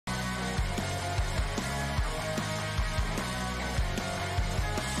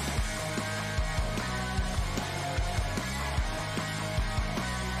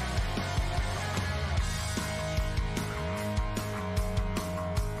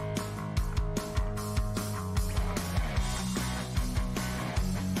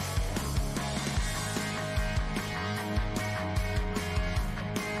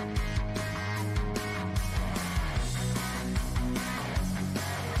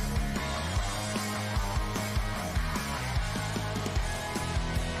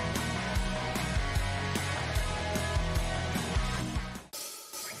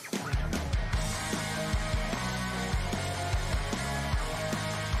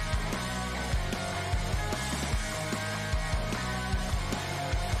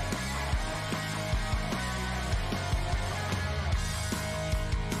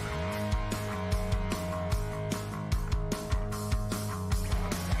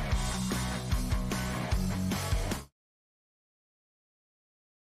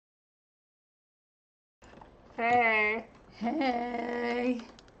Hey. Hey.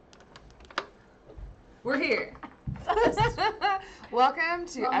 We're here. Welcome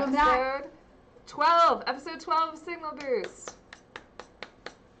to Welcome episode 12. Episode 12 of Signal Boost.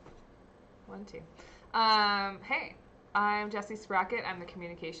 1, 2. Hey, I'm Jessie Sprocket. I'm the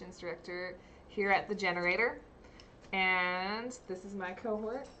communications director here at The Generator. And this is my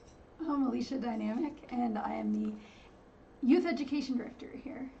cohort. I'm Alicia Dynamic, and I am the youth education director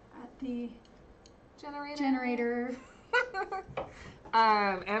here at the Generator.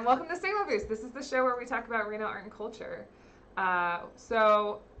 And welcome to Signal Boost. This is the show where we talk about Reno art and culture.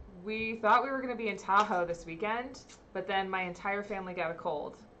 So we thought we were going to be in Tahoe this weekend, but then my entire family got a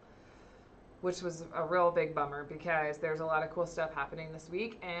cold, which was a real big bummer because there's a lot of cool stuff happening this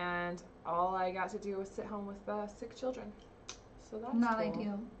week, and all I got to do was sit home with sick children. So that's not cool.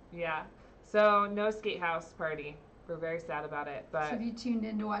 ideal. Yeah. So no skate house party. We're very sad about it. But so if you tuned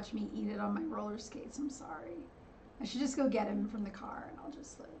in to watch me eat it on my roller skates, I'm sorry. I should just go get him from the car, and I'll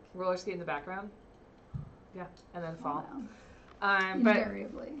just roller skate in the background. Yeah, and then fall.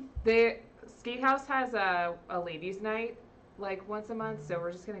 Invariably. But the skate house has a ladies' night like once a month, so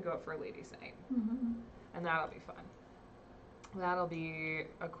we're just gonna go up for a ladies' night, and that'll be fun. That'll be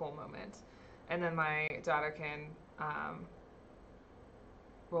a cool moment, and then my daughter can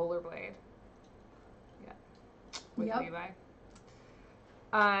rollerblade. Yeah, with Levi.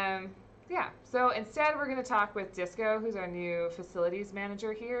 Yeah, so instead we're going to talk with Disco, who's our new facilities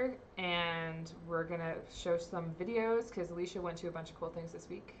manager here, and we're going to show some videos because Alicia went to a bunch of cool things this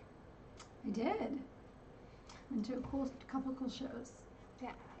week. I did. Went to a couple cool shows.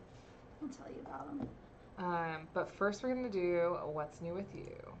 Yeah. I'll tell you about them. But first we're going to do What's New With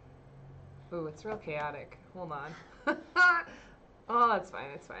You. Ooh, it's real chaotic. Hold on. Oh, it's fine.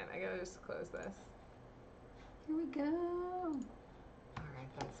 It's fine. I got to just close this. Here we go. All right,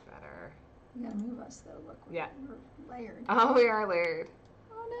 that's better. You gotta move us though. Look, we're layered. Oh, we are layered.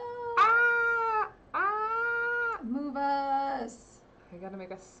 Oh no! Move us. I gotta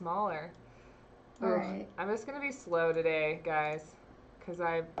make us smaller. All right. I'm just gonna be slow today, guys, because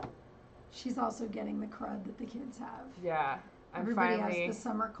She's also getting the crud that the kids have. Yeah, Everybody has the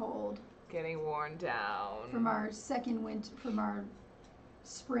summer cold. Getting worn down from our spring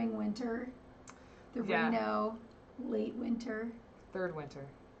winter, the Reno late winter. Third winter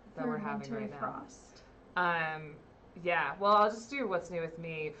that we're having right now. Frost. Yeah, well, I'll just do what's new with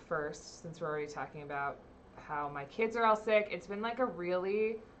me first, since we're already talking about how my kids are all sick. It's been like a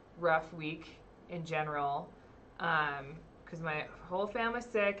really rough week in general, because my whole family's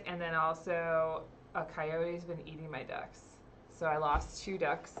sick, and then also a coyote's been eating my ducks. So I lost 2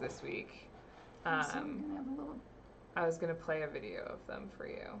 ducks this week. So we're gonna have I was gonna play a video of them for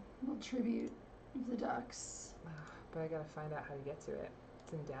you. A little tribute of the ducks. But I gotta find out how to get to it.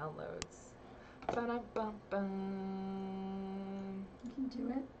 It's in downloads. Ba-dum-bum-bum. You can do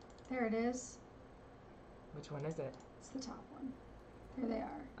it. There it is. Which one is it? It's the top one. There they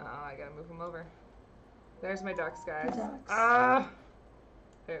are. Oh, I gotta move them over. There's my ducks, guys. The ducks.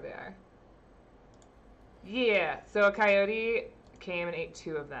 There they are. Yeah, so a coyote came and ate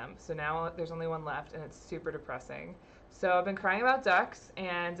 2 of them. So now there's only 1 left, and it's super depressing. So I've been crying about ducks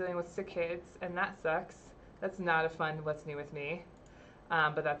and dealing with sick kids, and that sucks. That's not a fun what's new with me,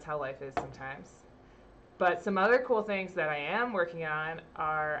 but that's how life is sometimes. But some other cool things that I am working on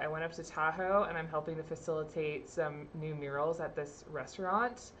are I went up to Tahoe, and I'm helping to facilitate some new murals at this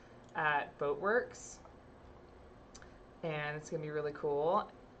restaurant at Boatworks, and it's going to be really cool.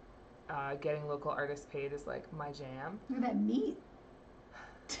 Getting local artists paid is like my jam. Look at that meat.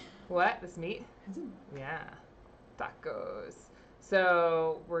 What? This meat? Yeah. Tacos.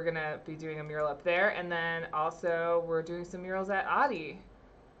 So we're going to be doing a mural up there. And then also we're doing some murals at Audi.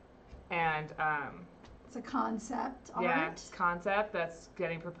 And it's a concept art. Yeah, it's concept that's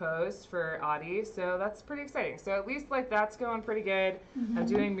getting proposed for Audi. So that's pretty exciting. So at least like that's going pretty good. I'm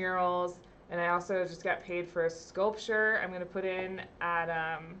doing murals. And I also just got paid for a sculpture I'm going to put in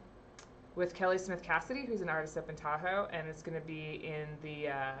at with Kelly Smith Cassidy, who's an artist up in Tahoe, and it's going to be in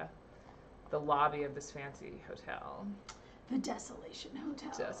the lobby of this fancy hotel. The Desolation Hotel.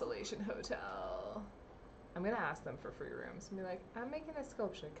 Desolation Hotel. I'm going to ask them for free rooms and be like, I'm making a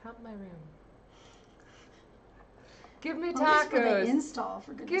sculpture. Come to my room. Give me tacos. For the install,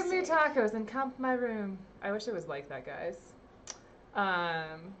 for goodness Give me sake. tacos and come to my room. I wish it was like that, guys.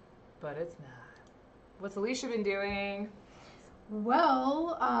 But it's not. What's Alicia been doing?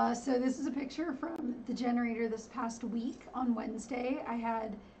 Well, so this is a picture from the Generator this past week on Wednesday. I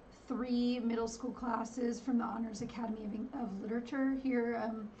had 3 middle school classes from the Honors Academy of Literature here,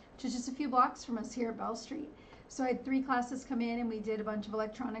 which is just a few blocks from us here at Bell Street. So I had 3 classes come in, and we did a bunch of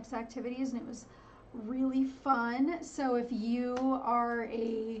electronics activities, and it was really fun. So if you are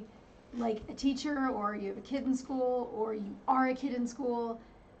a teacher, or you have a kid in school, or you are a kid in school,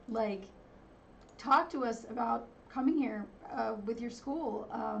 like, talk to us about coming here with your school,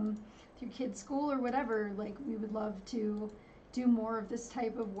 with your kid's school or whatever. Like, we would love to do more of this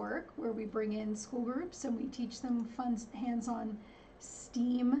type of work where we bring in school groups and we teach them fun hands-on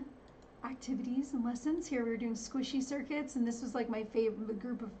STEAM activities and lessons. Here we were doing squishy circuits, and this was like my favorite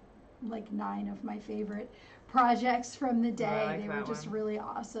group of like 9 of my favorite projects from the day. Like they were just one. really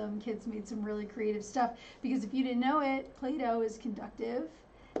awesome. Kids made some really creative stuff, because if you didn't know it, Play-Doh is conductive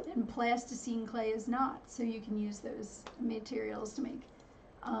and plasticine clay is not. So you can use those materials to make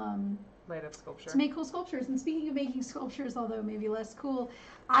Light up sculpture. to make cool sculptures. And speaking of making sculptures, although maybe less cool,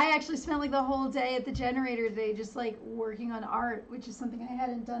 I actually spent like the whole day at the generator today just like working on art, which is something I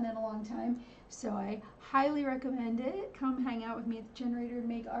hadn't done in a long time. So I highly recommend it. Come hang out with me at the generator and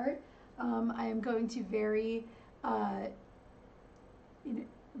make art. I am going to very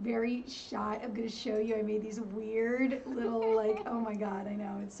shy. I'm going to show you. I made these weird little like, oh my god, I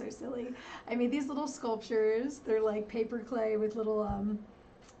know, it's so silly. I made these little sculptures. They're like paper clay with little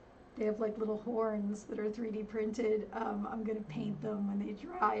they have like little horns that are 3D printed. I'm going to paint them when they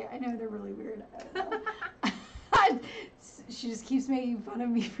dry. I know they're really weird. I don't know. She just keeps making fun of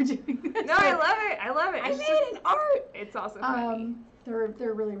me for doing this. No, I love it. I love it. I made an art. It's also funny.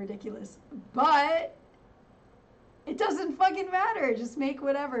 They're really ridiculous, but it doesn't fucking matter. Just make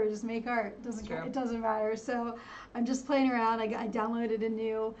whatever. Just make art. It doesn't matter. So I'm just playing around. I downloaded a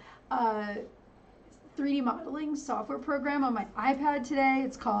new 3D modeling software program on my iPad today.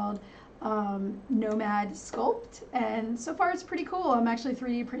 It's called Nomad Sculpt, and so far it's pretty cool. I'm actually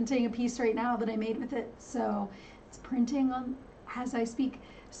 3D printing a piece right now that I made with it. So it's printing on as I speak.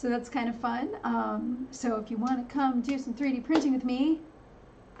 So that's kind of fun. So if you want to come do some 3D printing with me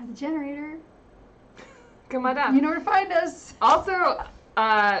at the generator, Come on down. you know where to find us. Also,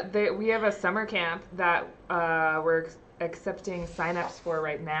 we have a summer camp that we're accepting signups for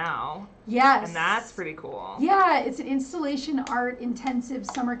right now. Yes. And that's pretty cool. Yeah, it's an installation art intensive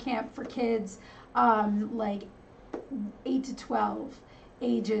summer camp for kids like 8 to 12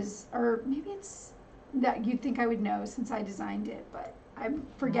 ages, or maybe it's that you'd think I would know since I designed it, but I'm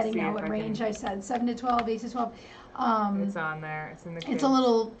forgetting now what range I said. 7 to 12, 8 to 12. It's on there. It's in the kids. It's a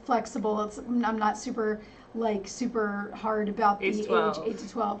little flexible. I'm not super hard about the age 8 to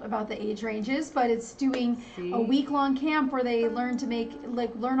 12 about the age ranges, but it's doing a week-long camp where they learn to make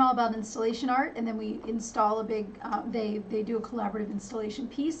learn all about installation art, and then we install a big they do a collaborative installation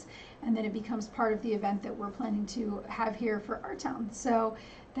piece, and then it becomes part of the event that we're planning to have here for Art Town. So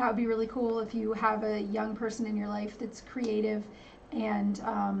that would be really cool if you have a young person in your life that's creative, and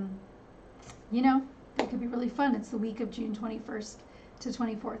it could be really fun. It's the week of June 21st to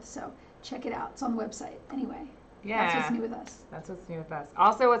 24th, so check it out. It's on the website. Anyway, that's what's new with us. That's what's new with us.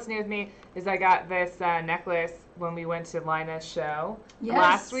 Also, what's new with me is I got this necklace when we went to Lina's show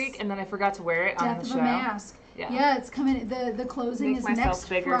last week, and then I forgot to wear it on the show. Death of a Mask. Yeah, it's coming. The closing is next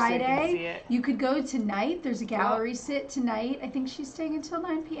Friday. You could go tonight. There's a gallery sit tonight. I think she's staying until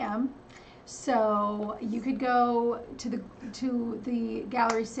 9 p.m. So you could go to the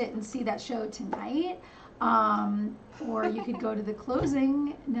gallery sit and see that show tonight, or you could go to the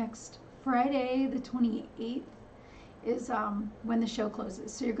closing next Friday, the 28th. Is when the show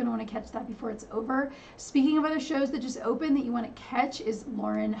closes. So you're going to want to catch that before it's over. Speaking of other shows that just opened that you want to catch, is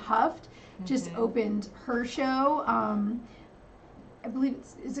Lauren Huft just opened her show. I believe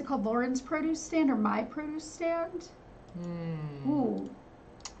is it called Lauren's Produce Stand or My Produce Stand? Ooh.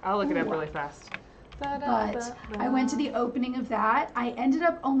 I'll look it up really fast. But I went to the opening of that. I ended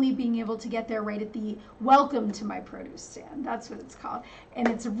up only being able to get there right at the Welcome to My Produce Stand. That's what it's called. And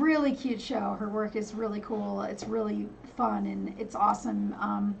it's a really cute show. Her work is really cool. It's really fun and it's awesome.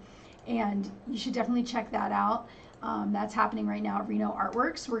 And you should definitely check that out. That's happening right now at Reno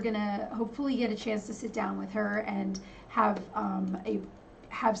Artworks. We're going to hopefully get a chance to sit down with her and have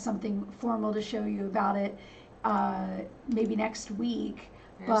something formal to show you about it maybe next week.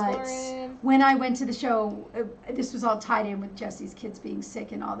 But when I went to the show, this was all tied in with Jesse's kids being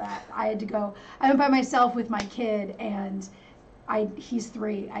sick and all that. I had to go. I went by myself with my kid, and he's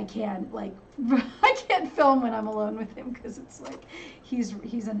 3. I can't film when I'm alone with him because it's like he's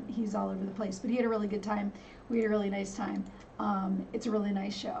all over the place. But he had a really good time. We had a really nice time. It's a really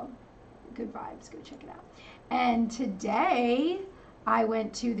nice show. Good vibes. Go check it out. And today I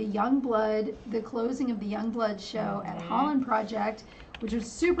went to the closing of the Youngblood show at Holland Project, which was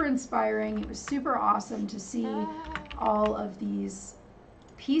super inspiring. It was super awesome to see all of these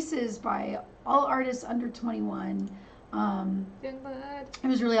pieces by all artists under 21. Youngblood. It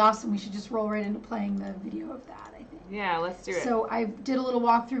was really awesome. We should just roll right into playing the video of that, I think. Yeah, let's do it. So I did a little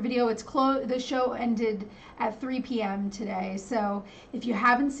walkthrough video. It's the show ended at 3 p.m. today. So if you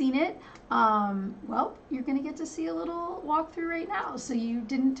haven't seen it, well, you're going to get to see a little walkthrough right now. So you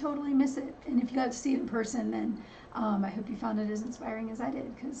didn't totally miss it. And if you got to see it in person, then I hope you found it as inspiring as I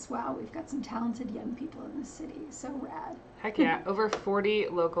did. Because, wow, we've got some talented young people in this city. So rad. Heck yeah. Over 40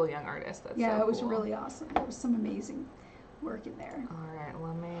 local young artists. That's yeah, so it was cool. really awesome. There was some amazing work in there. All right,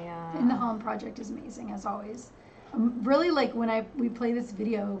 let me... And the Holland Project is amazing, as always. Really, like, when we play this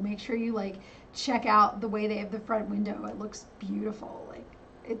video, make sure you, like, check out the way they have the front window. It looks beautiful. Like,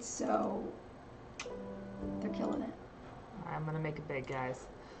 it's so... They're killing it. All right, I'm going to make it big, guys.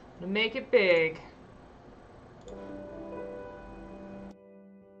 I'm going to make it big.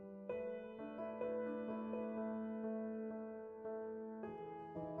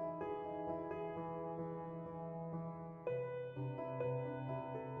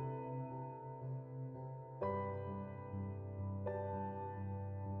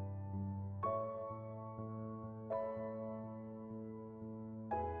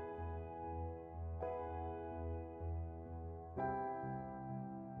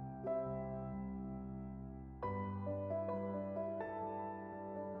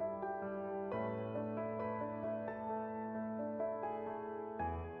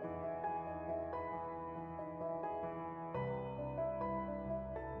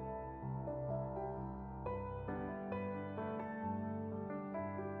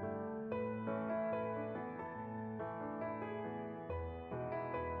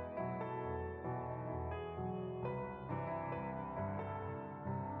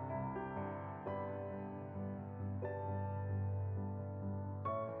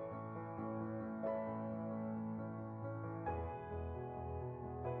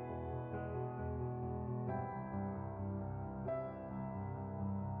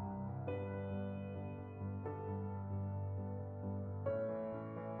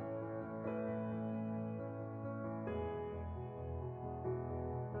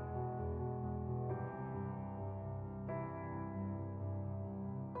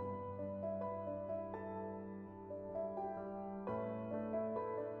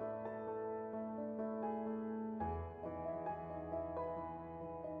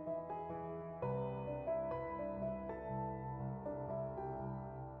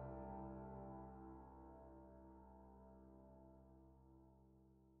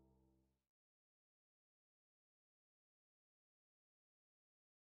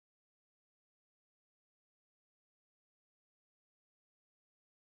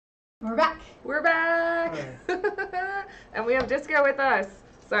 We're back. We're back! And we have Disco with us.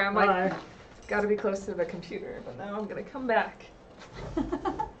 Sorry, I'm like, gotta be close to the computer, but now I'm gonna come back.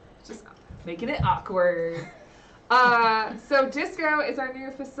 Just making it awkward. So Disco is our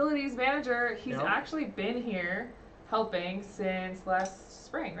new facilities manager. He's actually been here helping since last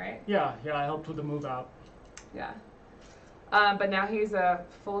spring, right? Yeah, I helped with the move out. Yeah. But now he's a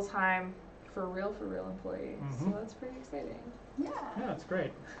full-time, for real employee. So that's pretty exciting. Yeah. Yeah, it's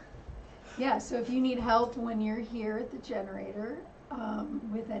great. Yeah, so if you need help when you're here at the generator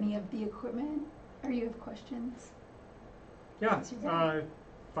with any of the equipment, or you have questions, Yeah,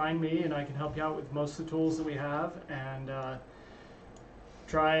 find me and I can help you out with most of the tools that we have and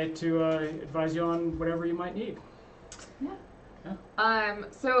try to advise you on whatever you might need. Yeah.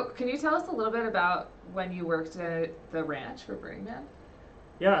 So can you tell us a little bit about when you worked at the ranch for Burning Man?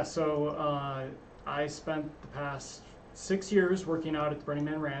 Yeah, so I spent the past 6 years working out at the Burning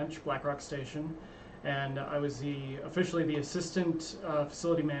Man Ranch, Black Rock Station, and I was officially the assistant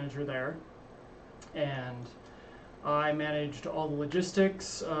facility manager there, and I managed all the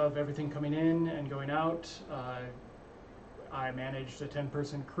logistics of everything coming in and going out. I managed a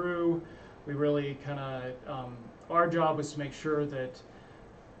 10-person crew. We really kind of, our job was to make sure that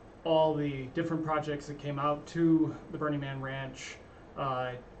all the different projects that came out to the Burning Man Ranch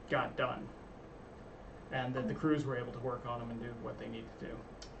got done, and that the crews were able to work on them and do what they need to do.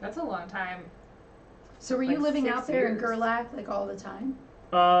 That's a long time. So were you living out there in Gerlach like all the time?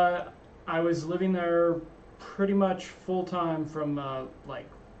 I was living there pretty much full time from like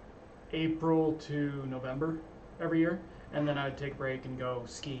April to November every year, and then I would take a break and go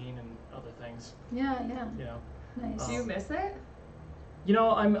skiing and other things. Yeah. You know. Nice. Do you miss it? You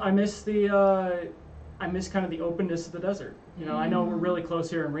know, I miss I miss kind of the openness of the desert. You know, I know we're really close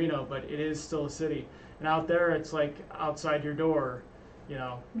here in Reno, but it is still a city. And out there, it's like outside your door, you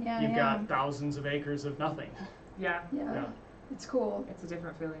know, you've got thousands of acres of nothing. Yeah. It's cool. It's a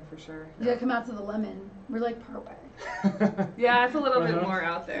different feeling for sure. You gotta come out to the Lemon. We're like part way. Yeah, it's a little bit more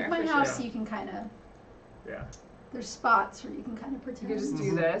out there. My house, you can kind of. Yeah. There's spots where you can kind of You pretend. can just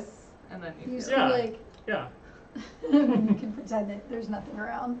do this, and then you You just feel Yeah. feel like Yeah. you can pretend that there's nothing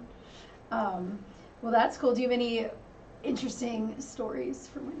around. Well, that's cool. Do you have any interesting stories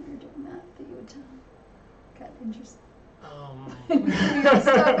from when you were doing that you would tell? Got interesting. Weird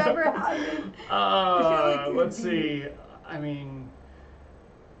stuff ever happened? I feel like it would Let's be- see. I mean,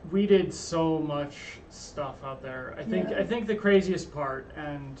 we did so much stuff out there. I Yeah. think the craziest part,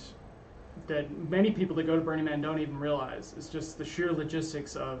 and that many people that go to Burning Man don't even realize, is just the sheer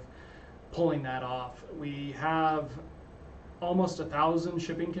logistics of pulling that off. We have almost 1,000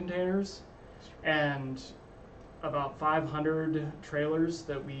 shipping containers and about 500 trailers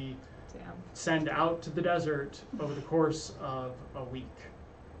that we Damn. send out to the desert over the course of a week.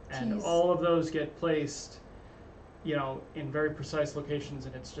 And Jeez. all of those get placed, in very precise locations,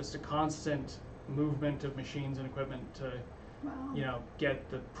 and it's just a constant movement of machines and equipment to, Wow. get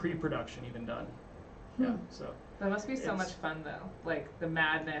the pre-production even done. Hmm. Yeah, so. That must be so It's- much fun though. Like the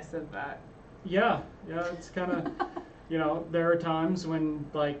madness of that. Yeah, it's kind of, there are times when,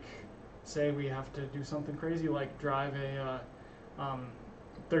 like, say we have to do something crazy, like drive a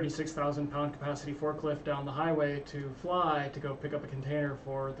 36,000 pound capacity forklift down the highway to fly to go pick up a container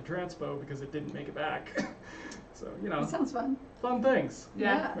for the transpo because it didn't make it back. So, That sounds fun. fun things.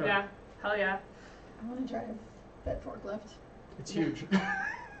 Yeah. Yeah. Yeah. Hell yeah. I want to drive that forklift. It's huge.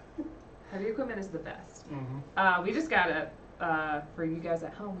 Heavy equipment is the best. Hmm. We just got for you guys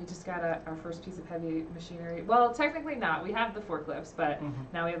at home, we just got our first piece of heavy machinery. Well, technically not. We have the forklifts, but Mhm.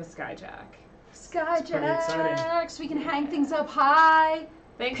 now we have a skyjack. pretty exciting. Skyjacks. We can hang things up high,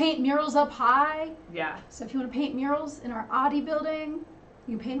 Thanks. paint murals up high. Yeah. So if you want to paint murals in our Audi building,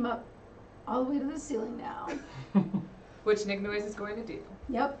 you can paint them up all the way to the ceiling now. Which Nick Noise is going to do.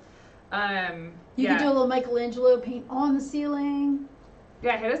 Yep. You Yeah. can do a little Michelangelo paint on the ceiling.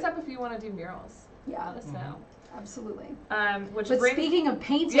 Yeah, hit us up if you want to do murals. Yeah, Let us know. absolutely. Which But brings speaking of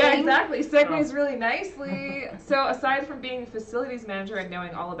painting, Yeah, exactly. Segues really nicely. So aside from being a facilities manager and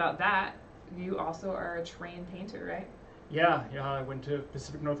knowing all about that, you also are a trained painter, right? Yeah, I went to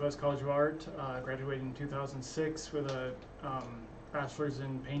Pacific Northwest College of Art, graduated in 2006 with a bachelor's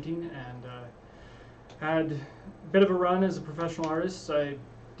in painting, and had a bit of a run as a professional artist. I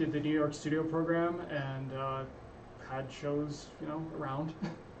did the New York studio program and had shows, around.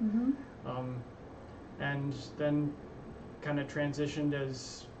 Mhm. And then kind of transitioned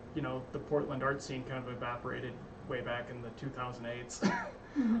as, the Portland art scene kind of evaporated way back in the 2008s.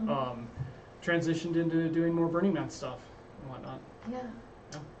 Mhm. Transitioned into doing more Burning Man stuff and whatnot. Yeah.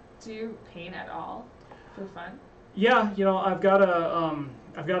 Do you paint at all for fun? Yeah, I've got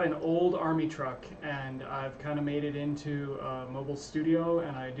an old army truck, and I've kind of made it into a mobile studio,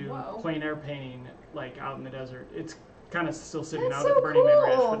 and I do Whoa. plein air painting, like out in the desert. It's kind of still sitting That's out at so the Burning Man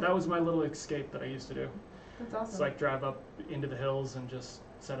Ranch, cool. but that was my little escape that I used to do. That's awesome. It's like drive up into the hills and just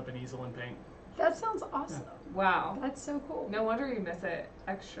set up an easel and paint. That sounds awesome. Wow. That's so cool. No wonder you miss it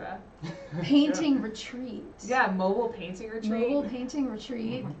extra. Painting retreat. Yeah, mobile painting retreat. Mobile painting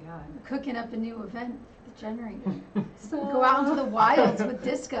retreat. Oh my god. We're cooking up a new event with the generator. So Go out into the wilds with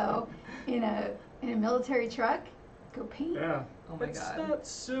disco in a military truck. Go paint. Yeah. Oh my It's god. not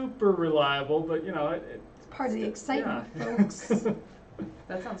super reliable, but It's part of the excitement, yeah. folks.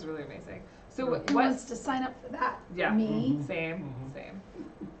 That sounds really amazing. So Who Who wants what's to sign up for that? Yeah. Me. Mhm. same, Mhm. same.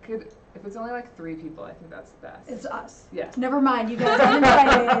 If it's only like 3 people, I think that's the best. It's us. Yeah. Never mind, you guys are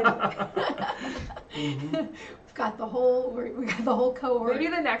invited. Mhm. We've got the whole cohort. Maybe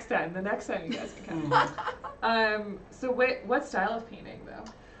the next time you guys can come. So what style of painting though?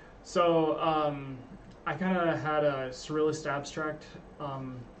 So I kind of had a surrealist abstract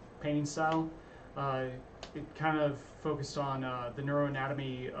painting style. It kind of focused on the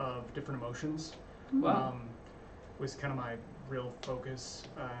neuroanatomy of different emotions. Wow. Was kind of my real focus,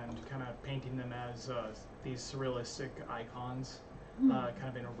 and kind of painting them as these surrealistic icons, kind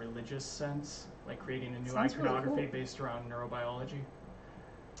of in a religious sense, like creating a new Sounds really iconography cool. based around neurobiology.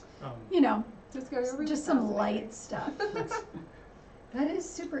 Just go over Just some light stuff. That is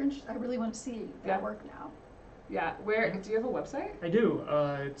super interesting. I really want to see Yeah. that work now. Yeah. Where do you have a website? I do.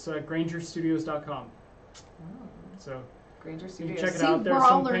 It's GraingerStudios.com. So Grainger you Studios. can check it See, out. we're There's all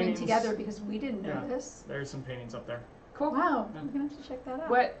some learning paintings. together because we didn't know Yeah. this. There's some paintings up there. Cool. Wow, Yeah. I'm gonna have to check that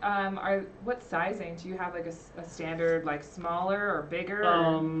out. What sizing? Do you have like a standard like smaller or bigger?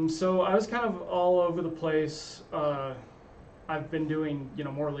 or- So I was kind of all over the place. I've been doing,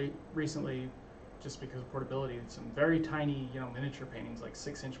 more recently, just because of portability, some very tiny, miniature paintings, like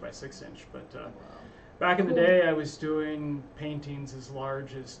 6" by 6". But back in the Cool. day, I was doing paintings as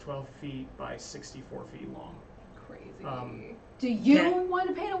large as 12 feet by 64 feet long. Crazy. Do you Can't- want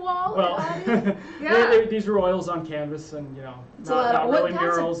to paint a wall? Well, Yeah. these were oils on canvas, and It's a lot not of oil. really That's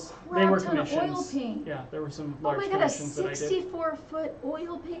murals. a They were crap ton of oil commissions. paint. Yeah, there were some Oh large my god, a commissions that I did. 64-foot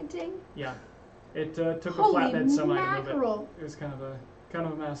oil painting? Yeah, it took a Holy flatbed semi to move mackerel. it. It was kind of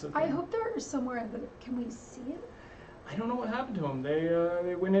a massive I thing. hope there is somewhere that can we see it? I don't know what happened to them.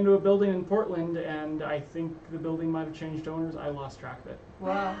 They went into a building in Portland, and I think the building might have changed owners. I lost track of it.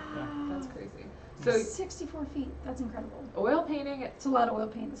 Wow. Yeah. That's crazy. So 64 feet. That's incredible. oil painting, It's a lot of oil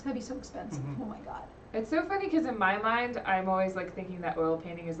paint. It's gotta be so expensive. Mhm. Oh my god. it's so funny because in my mind, I'm always like thinking that oil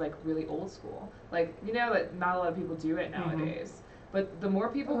painting is like really old school. Like, you know that not a lot of people do it nowadays. But the more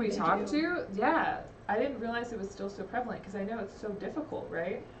people Oh, we they talk do. to, yeah, I didn't realize it was still so prevalent because I know it's so difficult,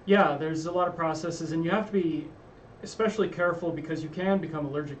 right? Yeah, there's a lot of processes, and you have to be especially careful because you can become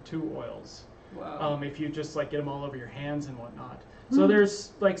allergic to oils. Whoa. If you just like get them all over your hands and whatnot. So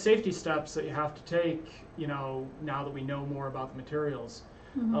there's like safety steps that you have to take, now that we know more about the materials.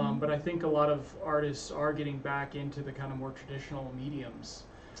 But I think a lot of artists are getting back into the kind of more traditional mediums.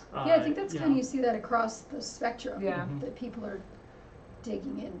 Yeah, I think that's you kind of, know. you see that across the spectrum. Yeah. That people are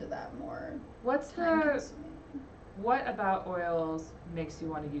digging into that more. What's Time the consuming. what about oils makes you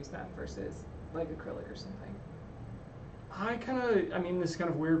want to use them versus like acrylic or something? This is kind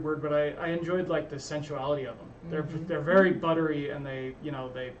of a weird word, but I enjoyed like the sensuality of them. Mhm. They're very buttery, and they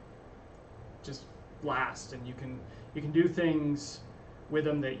just last, and you can do things with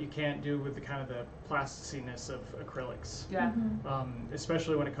them that you can't do with the kind of the plasticiness of acrylics. Yeah.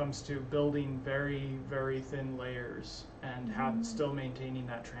 Especially when it comes to building very, very thin layers and still maintaining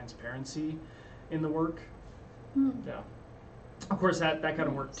that transparency in the work. Yeah. Of course, that kind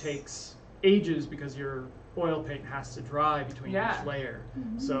of work takes ages because your oil paint has to dry between Yeah. each layer.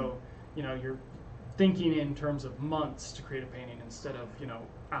 So, you're thinking in terms of months to create a painting instead of,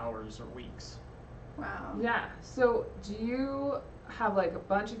 hours or weeks. Wow. Yeah. So do you have like a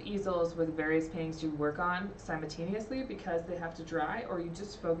bunch of easels with various paintings you work on simultaneously because they have to dry, or you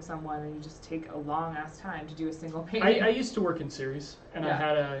just focus on one and you just take a long ass time to do a single painting? I used to work in series, and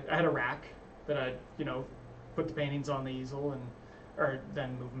Yeah. I had a rack that I'd put the paintings on the easel or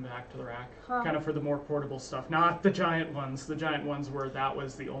then move them back to the rack, kind of for the more portable stuff. Not the giant ones. The giant ones where that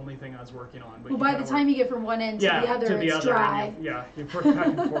was the only thing I was working on. But Well, by the time you get from one end to the other, it's dry. and you work back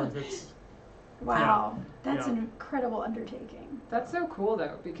and forth. It's Wow, that's Yeah. an incredible undertaking. That's so cool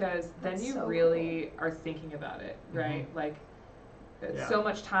though, because then That's you so really are thinking about it, right? Like it's Yeah. so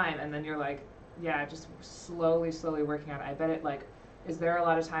much time, and then you're like, yeah, just slowly working on it. I bet it like, is there a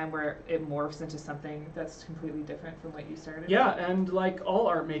lot of time where it morphs into something that's completely different from what you started? Yeah, with? and like all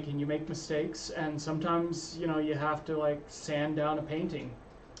art making, you make mistakes, and sometimes you have to like sand down a painting.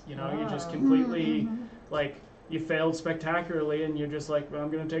 You just Wow. completely like you failed spectacularly, and you're just like, well, I'm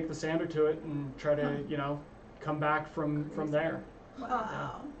going to take the sander to it and try to come back from there.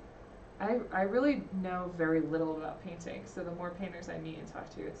 Wow. I really know very little about painting, so the more painters I meet and talk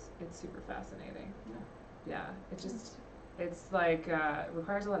to, it's super fascinating. Yeah, it's like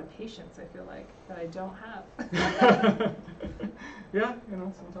requires a lot of patience. I feel like that I don't have. Yeah,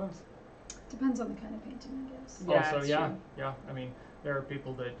 sometimes. Depends on the kind of painting, I guess. Yeah, Also, it's yeah, true. yeah. There are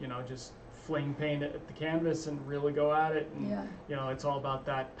people that just fling paint at the canvas and really go at it, and Yeah. it's all about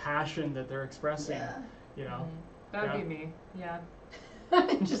that passion that they're expressing. Yeah. That would Yeah. be me. Yeah.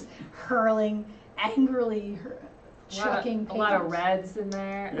 Just hurling angrily, chucking A lot of paint. reds in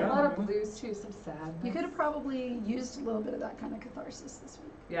there, and a Yeah, lot of yeah. blues too. Some sadness. You could have probably used a little bit of that kind of catharsis this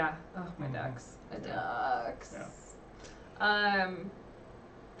week. Yeah. Oh, my Mhm. ducks. My Yeah. ducks.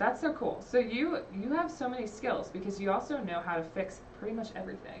 That's so cool. So you have so many skills because you also know how to fix pretty much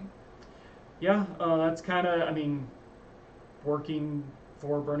everything. Yeah, that's kind of, working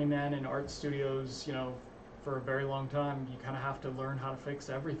for Burning Man in art studios, for a very long time, you kind of have to learn how to fix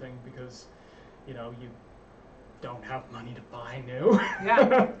everything because, you don't have money to buy new.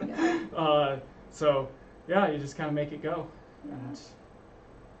 Yeah. So, yeah, you just kind of make it go. Yeah. And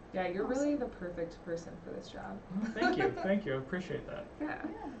Yeah, you're really the perfect person for this job. thank you, I appreciate that.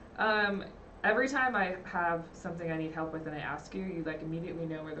 Yeah. Every time I have something I need help with and I ask you, you like immediately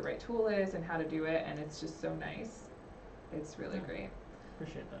know where the right tool is and how to do it, and it's just so nice. It's really Yeah. great.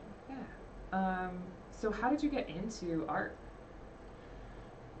 Appreciate that. Yeah. So how did you get into art?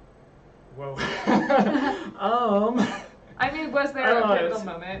 Whoa. I mean, was I there don't a know, pivotal it's-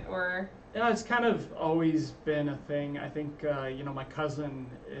 moment or? Yeah, it's kind of always been a thing. I think, my cousin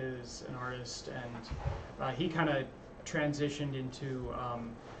is an artist, and he kind of transitioned into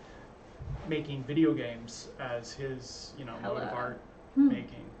making video games as his, mode of Hello. art Hmm.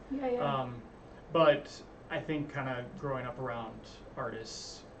 making. Yeah. But I think kind of growing up around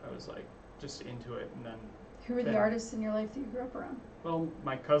artists, I was like just into it, and then Who were the artists in your life that you grew up around? Well,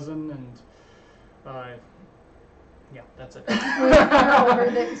 my cousin and yeah, that's it.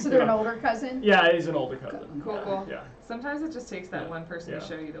 So they're an older cousin? Yeah, he's an older cousin. Cool. Yeah. Sometimes it just takes that one person to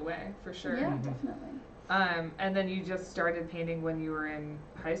show you the way, for sure. Yeah, definitely. And then you just started painting when you were in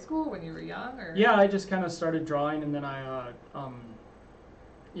high school, when you were young, or? Yeah, I just kind of started drawing, and then I,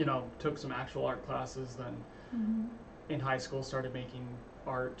 took some actual art classes. Then in high school, started making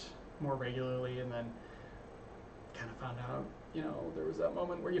art more regularly, and then kind of found out, there was that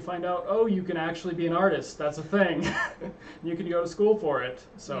moment where you find out, oh, you can actually be an artist. That's a thing. You can go to school for it.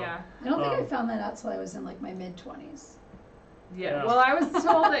 So Yeah. I don't think I found that out till I was in like my mid-20s. Yeah. Well, I was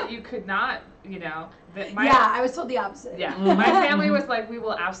told that you could not, I was told the opposite. Yeah. My family was like, we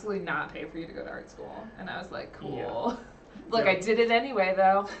will absolutely not pay for you to go to art school. And I was like, cool. Look, I did it anyway,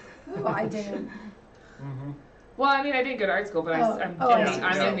 though. Oh, I didn't. Well, I mean, I didn't go to art school, but I'm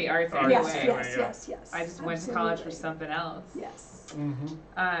in the arts anyway. Yes. I just went to college for something else. Yes.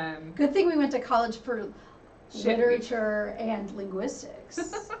 Good thing we went to college for literature and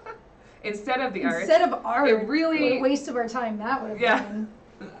linguistics. Instead of the arts. Instead of art. It really... What a waste of our time that would have been.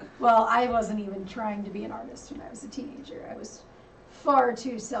 Well, I wasn't even trying to be an artist when I was a teenager. I was far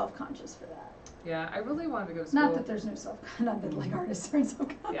too self-conscious for that. Yeah, I really wanted to go to school. Not that there's no not that like artists aren't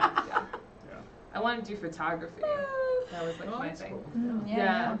self-conscious. Yeah. I wanted to do photography. That was like my thing.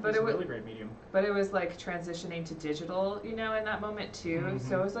 Cool. But it was a really great medium. But it was like transitioning to digital, in that moment too.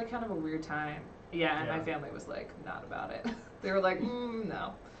 So it was like kind of a weird time. And my family was like not about it. They were like,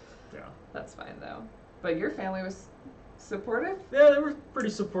 no. Yeah. That's fine though. But your family was supportive? Yeah, they were pretty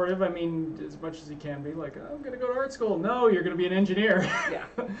supportive. I mean, as much as you can be. Like, I'm gonna go to art school. No, you're gonna be an engineer. Yeah.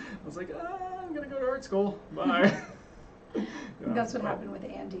 I was like, I'm gonna go to art school. Bye. That's what happened with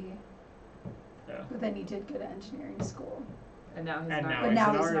Andy. Yeah. But then he did go to engineering school. And now he's and not.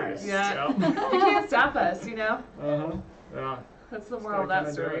 now he's he's an an artist. Yeah. You can't stop us, Yeah. That's the moral of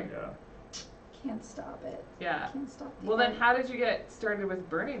that story. Can't stop it. Yeah. Can't stop the Well, then art. how did you get started with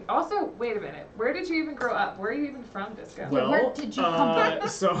burning? Also, wait a minute. Where did you even grow up? Where are you even from, Disco? Well, where did you come from?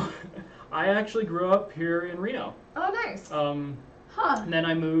 So, I actually grew up here in Reno. Oh, nice. And then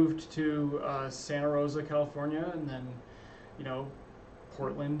I moved to Santa Rosa, California, and then,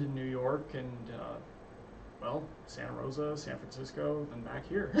 Portland and New York, and Santa Rosa, San Francisco, then back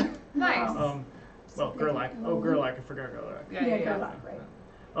here. Nice. Gerlach. Oh, Gerlach. I forgot Gerlach. Yeah, Gerlach,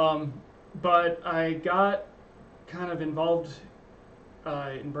 right. But I got kind of involved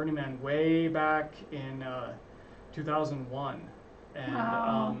in Burning Man way back in 2001, and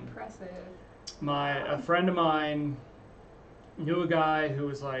Impressive. a friend of mine knew a guy who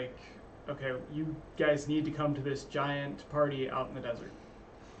was like, okay, you guys need to come to this giant party out in the desert,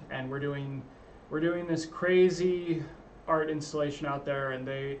 and we're doing this crazy art installation out there, and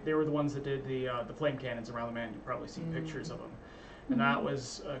they were the ones that did the flame cannons around the man. You've probably seen pictures of them, and that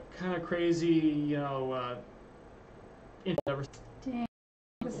was a kind of crazy, endeavor. Dang.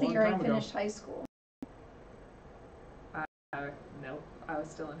 That's the year I finished high school. No, I was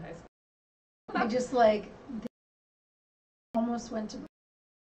still in high school. I just almost went to.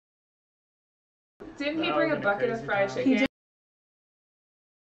 Didn't he bring a bucket of fried chicken?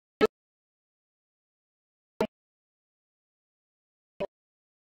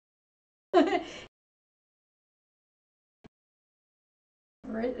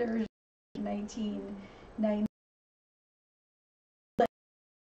 Or 1990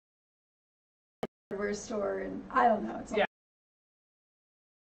 hardware store, and I don't know. It's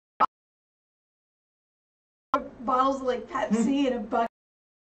bottles of like Pepsi and a bucket.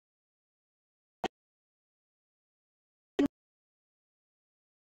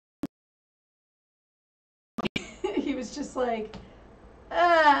 He was just like,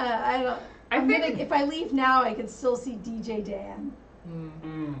 I think if I leave now, I could still see DJ Dan.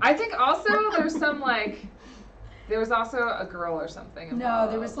 I think also there's some there was also a girl or something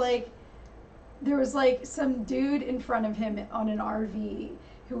involved. No, there was some dude in front of him on an RV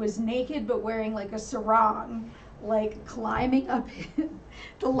who was naked but wearing like a sarong, climbing up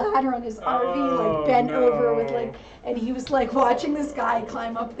the ladder on his RV, bent over with and he was watching this guy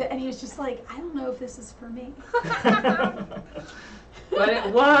climb up and he was just like, I don't know if this is for me. But it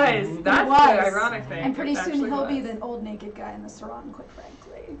was. That's the ironic thing. And pretty soon he'll be the old naked guy in the sarong, quite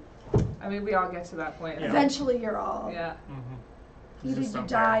frankly. I mean, we all get to that point. Yeah. Eventually you're all. Yeah. Either you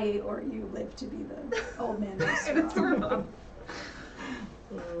die or you live to be the old man in the sarong.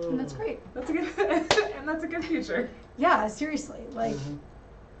 And that's great. That's a good, and that's a good future. Yeah, seriously.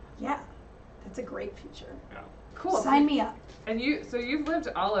 Yeah, that's a great future. Yeah. Cool. Sign me up. And you've lived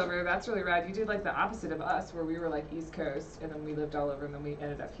all over. That's really rad. You did the opposite of us, where we were East Coast, and then we lived all over, and then we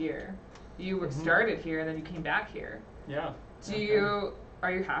ended up here. you started here and then you came back here. Yeah.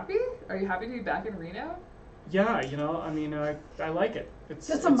 Are you happy? Are you happy to be back in Reno? Yeah, you know, I mean, I like it.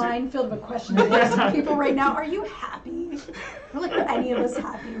 That's a minefield of a question to ask people right now. Are you happy? Are like any of us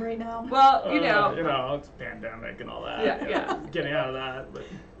happy right now? Well, you know, it's pandemic and all that. Yeah. Getting out of that, but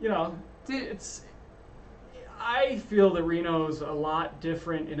you know, I feel that Reno's a lot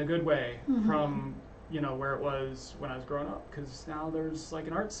different in a good way from where it was when I was growing up, because now there's like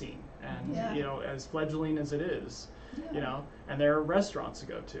an art scene, and you know, as fledgling as it is. You know, and there are restaurants to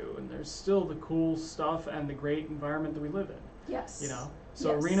go to, and there's still the cool stuff and the great environment that we live in. Yes. You know,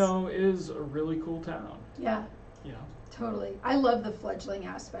 so Reno is a really cool town. Yeah. You know. Totally. I love the fledgling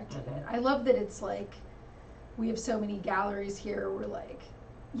aspect of it. I love that it's like we have so many galleries here. We're like,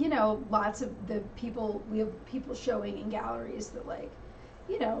 you know, lots of we have people showing in galleries that like,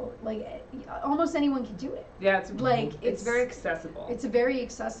 you know, like almost anyone can do it. Yeah, it's like it's very accessible. It's a very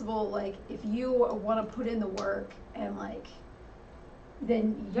accessible. Like if you want to put in the work and like,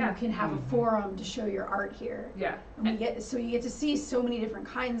 then you can have a forum to show your art here. Yeah, and you get to see so many different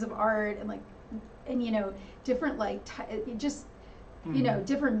kinds of art and you know, different like you know,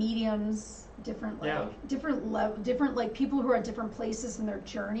 different mediums, different like different like people who are at different places in their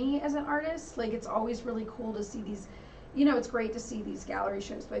journey as an artist. Like it's always really cool to see these. You know, it's great to see these gallery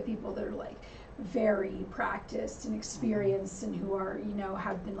shows by people that are like very practiced and experienced and who are, you know,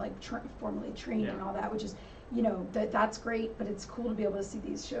 have been like formally trained and all that, which is, you know, that's great, but it's cool to be able to see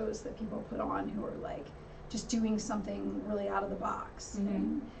these shows that people put on who are like just doing something really out of the box.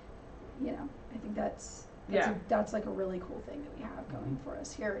 And, you know, I think that's like a really cool thing that we have going for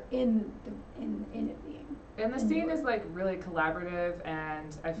us here in it being. And the scene is like really collaborative,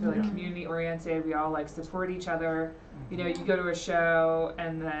 and I feel like community oriented. We all like support each other. You know, you go to a show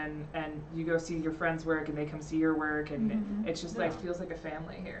and you go see your friend's work and they come see your work, and it's just like feels like a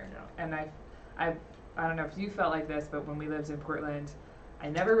family here. And I don't know if you felt like this, but when we lived in Portland, I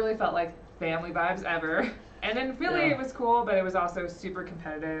never really felt like family vibes ever. And in Philly it was cool, but it was also super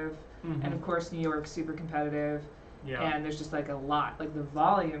competitive. And of course New York's super competitive. And there's just like a lot, like the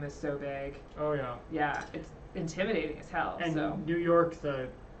volume is so big. Oh yeah. Yeah, it's intimidating as hell. And so New York,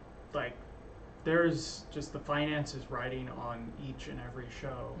 there's just the finances riding on each and every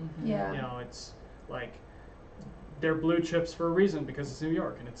show. Yeah. You know, it's like they're blue chips for a reason, because it's New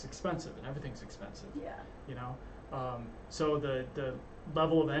York and it's expensive and everything's expensive. Yeah. You know, so the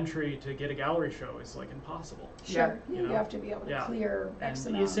level of entry to get a gallery show is like impossible. Sure. You You know? have to be able to clear X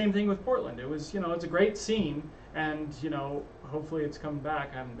And amount. the same thing with Portland. It was, you know, it's a great scene, and you know, hopefully it's coming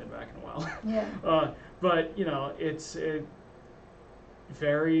back. I haven't been back in a while. Yeah. But you know, it's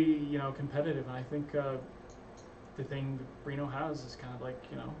very, you know, competitive, and I think the thing that Reno has is kind of like,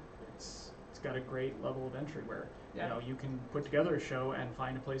 you know, it's got a great level of entry where you know, you can put together a show and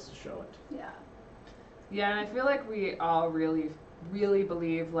find a place to show it. Yeah. Yeah, and I feel like we all really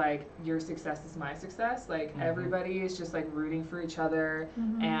believe like your success is my success. Like everybody is just like rooting for each other,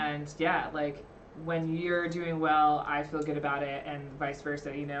 and like when you're doing well, I feel good about it, and vice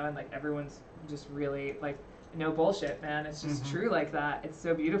versa, you know, and like everyone's just really like, no bullshit, man. It's just true like that. It's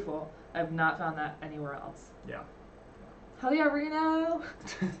so beautiful. I've not found that anywhere else. Yeah. Hell yeah, Reno!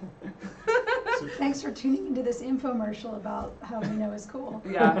 Thanks for tuning into this infomercial about how Reno is cool.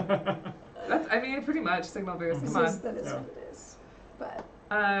 Yeah. I mean, pretty much signal boost. Come on. That is what it is. But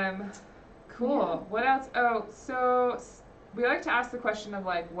cool. Yeah. What else? Oh, so we like to ask the question of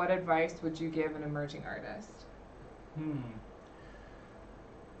like, what advice would you give an emerging artist?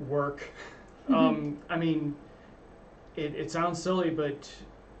 Work. I mean, it sounds silly, but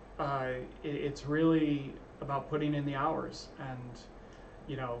it's really about putting in the hours, and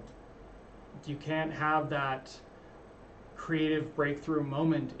you know, you can't have that creative breakthrough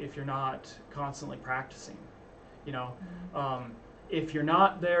moment if you're not constantly practicing. You know, if you're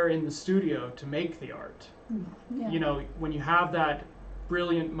not there in the studio to make the art, you know, when you have that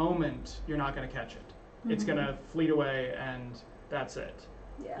brilliant moment, you're not going to catch it. It's going to fleet away, and that's it.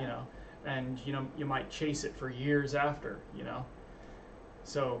 You know, and you know, you might chase it for years after, you know.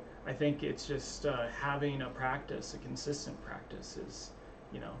 So I think it's just having a practice, a consistent practice is,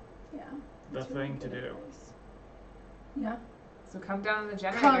 you know, the thing to do. Yeah. So come down to the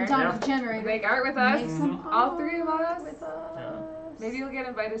generator. Come down to the generator. Make art with us. Make some All three of art us. with us. Yeah. Maybe you'll get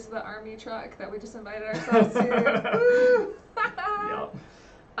invited to the army truck that we just invited ourselves to. Woo!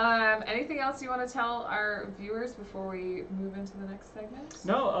 Anything else you want to tell our viewers before we move into the next segment?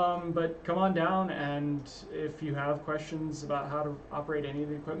 No, but come on down, and if you have questions about how to operate any of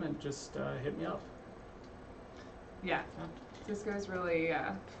the equipment, just hit me up. Yeah. Disco's really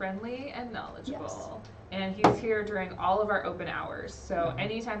friendly and knowledgeable. And he's here during all of our open hours. So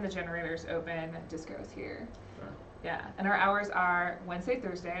anytime the generator's open, Disco's here. Yeah. And our hours are Wednesday,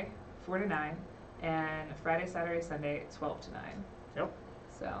 Thursday, 4 to 9, and Friday, Saturday, Sunday, 12 to 9. Yep.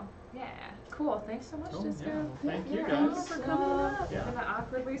 So, yeah. Cool. Thanks so much, Disco. Yeah. Thank you, Thank you guys. for coming up. Yeah. I'm going to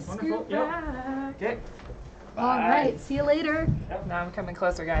awkwardly Wonderful. scoot Yep. back. Okay. All right. See you later. Now I'm coming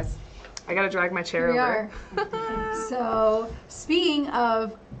closer, guys. I got to drag my chair Here we over. are. So, speaking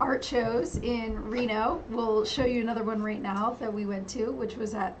of art shows in Reno, we'll show you another one right now that we went to, which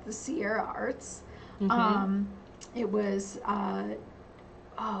was at the Sierra Arts. It was,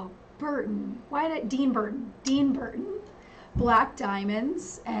 Burton. Dean Burton. Black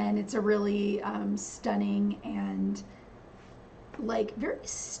Diamonds, and it's a really stunning and like very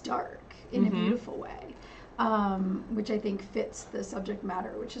stark in a beautiful way, which I think fits the subject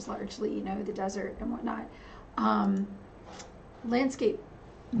matter, which is largely, you know, the desert and whatnot. Landscape,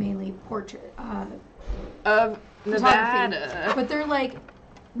 mainly portrait Of photography, Nevada. but they're like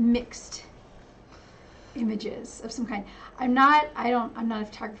mixed images of some kind. I'm not a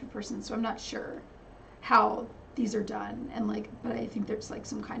photography person, so I'm not sure how these are done, and but I think there's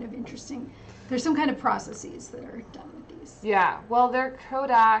some kind of processes that are done with these. Yeah, well, they're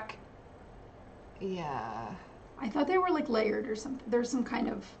Kodak. Yeah. I thought they were layered or something. There's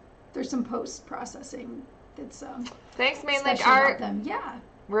some post processing that's Thanks, Main Lake special about Art. them. Yeah.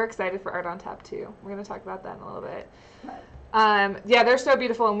 We're excited for Art on Tap too. We're going to talk about that in a little bit. But, Yeah, they're so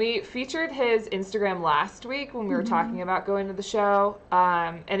beautiful, and we featured his Instagram last week when we were talking about going to the show.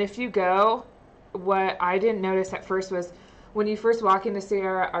 And if you go, what I didn't notice at first was when you first walk into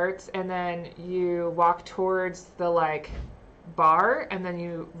Sierra Arts and then you walk towards the bar and then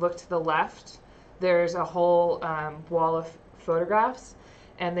you look to the left, there's a whole wall of photographs,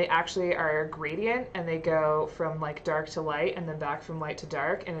 and they actually are a gradient, and they go from dark to light and then back from light to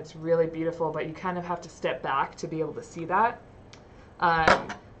dark, and it's really beautiful, but you kind of have to step back to be able to see that.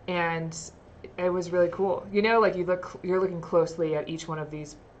 And it was really cool. You know, you're looking closely at each one of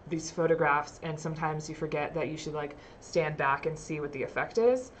these photographs, and sometimes you forget that you should stand back and see what the effect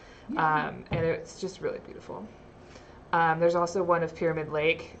is. And it's just really beautiful. There's also one of Pyramid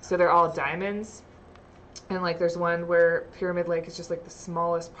Lake, so they're all diamonds, and there's one where Pyramid Lake is just the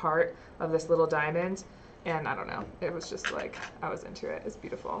smallest part of this little diamond, and I don't know, it was just I was into it. It's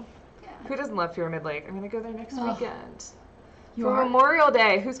beautiful. Who doesn't love Pyramid Lake? I'm gonna go there next weekend for Memorial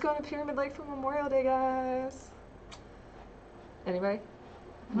Day. Who's going to Pyramid Lake for Memorial Day, guys? Anybody?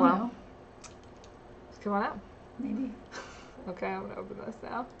 Well, come on out. Maybe. Okay, I'm gonna open this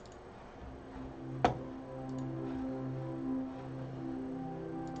now.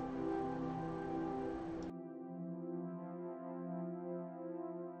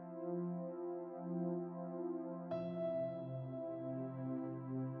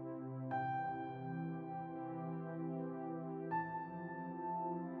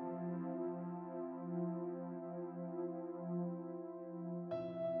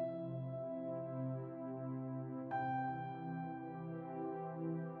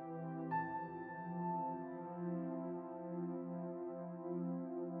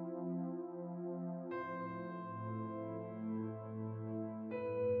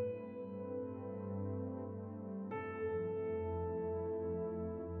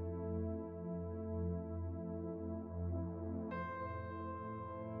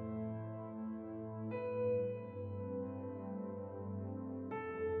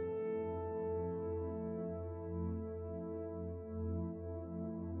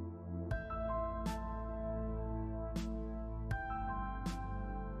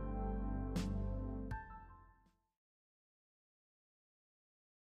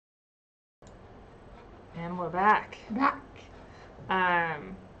 And we're back.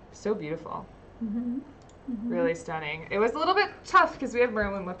 So beautiful. Really stunning. It was a little bit tough because we had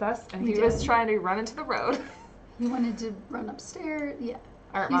Merlin with us, and he was trying to run into the road. He wanted to run upstairs. Yeah.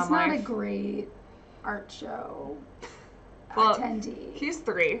 Art He's Mom not Life. a great art show Well, attendee. He's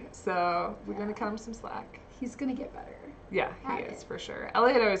 3, so we're gonna cut him some slack. He's gonna get better. Yeah, he At is it. for sure.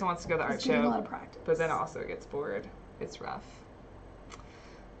 Elliot always wants to go to the art He's getting a lot show, of practice. but then also gets bored. It's rough.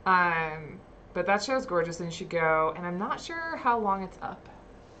 But that show's gorgeous, and you should go. And I'm not sure how long it's up.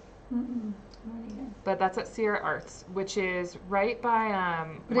 But that's at Sierra Arts, which is right by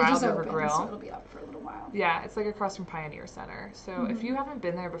But it Wild just River opened, Grill. so it'll be up for a little while. Yeah, it's across from Pioneer Center. So if you haven't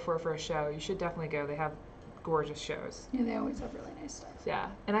been there before for a show, you should definitely go. They have gorgeous shows. Yeah, they always have really nice stuff. Yeah,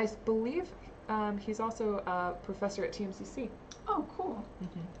 and I believe he's also a professor at TMCC. Oh, cool.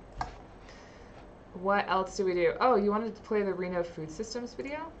 What else do we do? Oh, you wanted to play the Reno Food Systems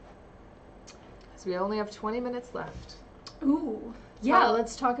video? So we only have 20 minutes left. Ooh. Yeah, So-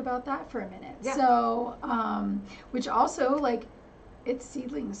 let's talk about that for a minute. Yeah. So, which also, like, it's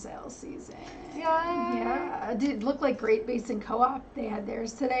seedling sales season. Yay. Yeah. It did look like Great Basin Co-op. They had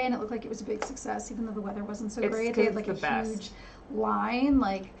theirs today, and it looked like it was a big success, even though the weather wasn't so It's great. 'cause They had, like, it's a the best. huge line.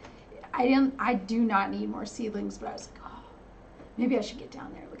 Like, I do not need more seedlings, but I was like, oh, maybe I should get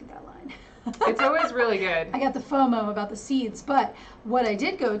down there and look at that line. It's always really good. I got the FOMO about the seeds, but what I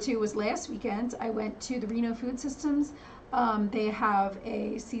did go to was last weekend. I went to the Reno Food Systems. They have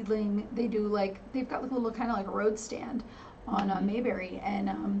a seedling. They do they've got like a little kind of like a road stand on Mayberry,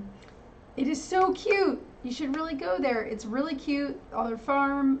 and it is so cute. You should really go there. It's really cute. All their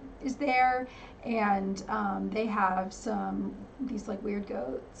farm is there, and they have these like weird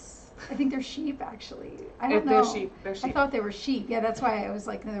goats. I think they're sheep, actually. I don't know. They're sheep. They're I sheep. thought they were sheep. Yeah, that's why I was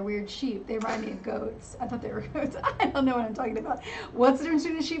like, no, they're weird sheep. They remind me of goats. I thought they were goats. I don't know what I'm talking about. What's the difference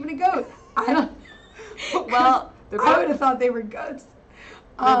between a sheep and a goat? I don't. Well, they're I both- would have thought they were goats.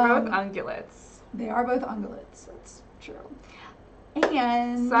 They're both ungulates. They are both ungulates. That's true.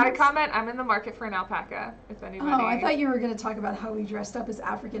 And Side comment, I'm in the market for an alpaca, if anybody. Oh, I thought you were going to talk about how we dressed up as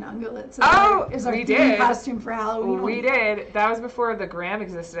African ungulates. Oh, is our we theme did. costume for Halloween. We did. That was before the gram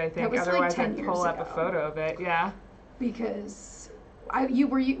existed, I think. was like Otherwise, 10 I'd pull years up a ago. photo of it. Yeah. Because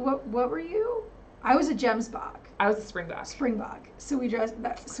what were you? I was a Gemsbach. I was a springbok. Springbok. So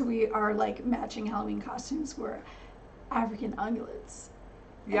we are like matching Halloween costumes were African ungulates.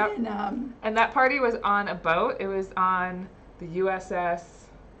 Yep. And that party was on a boat. It was on the USS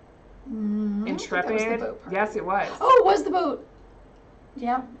I don't think that was the Intrepid. boat party. Yes, it was. Oh, it was the boat.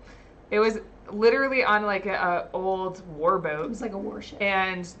 Yeah, It was literally on like a old it warboat, was like a warship.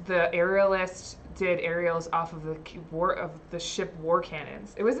 and the aerialist did aerials off of the ship war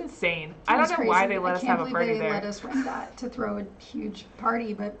cannons. It was insane. I It was don't know why crazy. they let I us can't have a believe party they there. let us rent that to throw a huge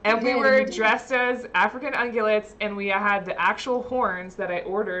party, but And we did, were did. dressed as African ungulates, and we had the actual horns that I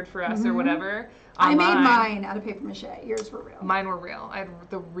ordered for us or whatever. I made online. mine out of paper mache. Yours were real. Mine were real. I had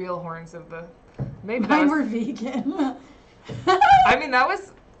the real horns of the. Maybe that Mine was, were vegan. I mean, that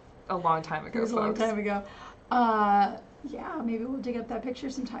was a long time ago. It was a long folks. time ago. Yeah, maybe we'll dig up that picture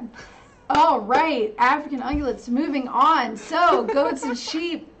sometime. All right, African ungulates. Moving on. So goats and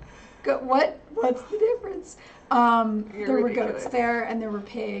sheep. What's the difference? You're There were ridiculous. goats there, and there were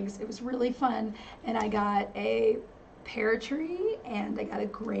pigs. It was really fun, and I got a pear tree, and I got a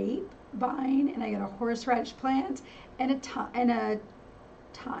grapevine, and I got a horseradish plant, and a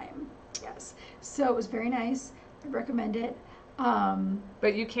thyme. Yes. So it was very nice. I recommend it.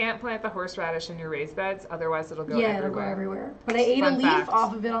 But you can't plant the horseradish in your raised beds, otherwise it'll go Yeah, everywhere. it'll go everywhere. But I ate a Fun leaf fact.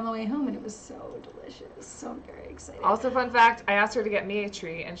 off of it on the way home, and it was so delicious. So I'm very excited. Also, fun fact: I asked her to get me a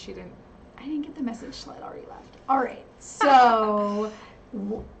tree, and she didn't. I didn't get the message till I'd already left. All right, so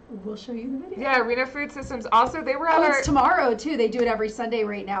we'll show you the video. Yeah, Reno Food Systems. Also, they were at Oh, our. it's tomorrow too. They do it every Sunday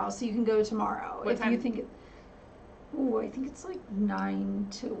right now, so you can go tomorrow What if time? you think it. Oh, I think it's like 9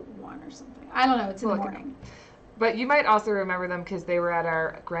 to 1 or something. I don't know. It's in the We'll look it morning. But you might also remember them because they were at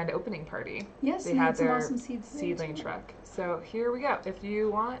our grand opening party. Yes, They and had some their awesome seeds there, seedling too. truck. So here we go. If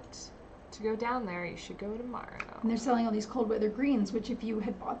you want to go down there, you should go tomorrow. And they're selling all these cold weather greens, which if you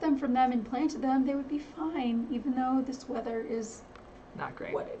had bought them from them and planted them, they would be fine, even though this weather is Not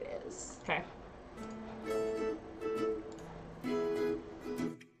great. what it is. Okay.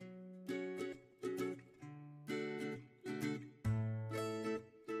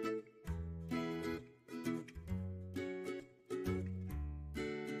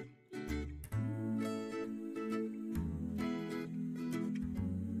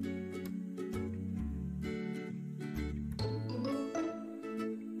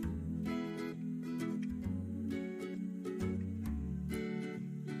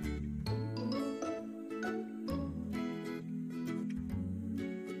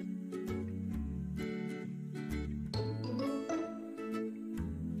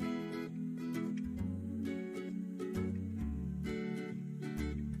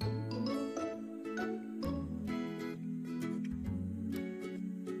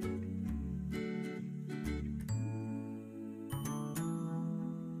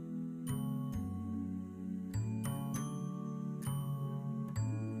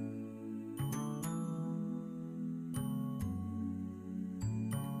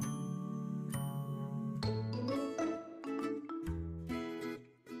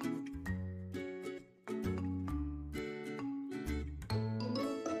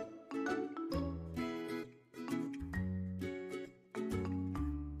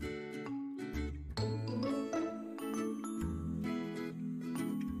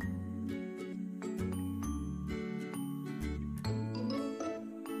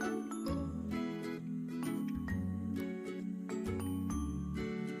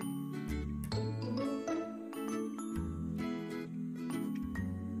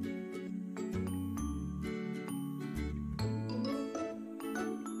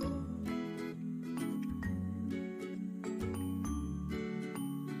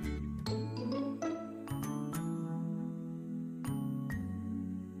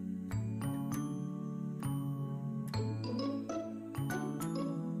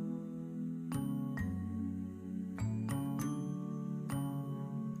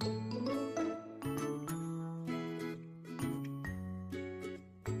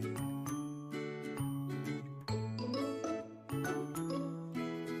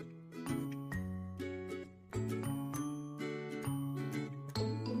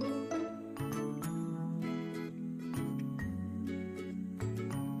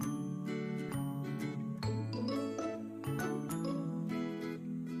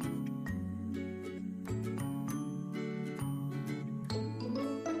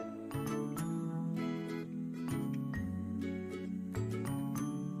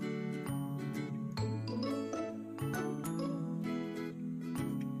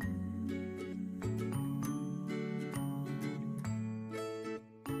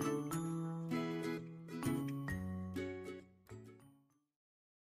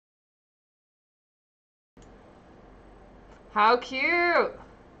 How cute!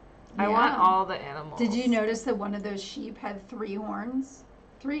 I want all the animals. Did you notice that one of those sheep had 3 horns?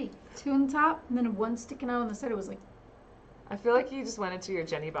 3. 2 on the top, and then 1 sticking out on the side. It was like... I feel like you just went into your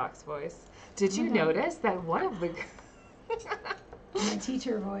Jenny Box voice. Did you notice that one of the... My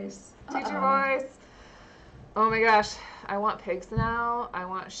teacher voice. Teacher voice. Oh my gosh. I want pigs now. I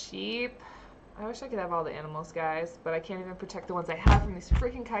want sheep. I wish I could have all the animals, guys, but I can't even protect the ones I have from these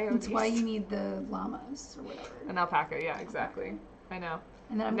freaking coyotes. That's why you need the llamas or whatever. An alpaca, yeah, exactly. I know.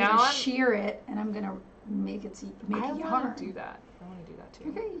 And then I'm going to shear it, and I'm going to make it yarn. I want to do that. I want to do that too.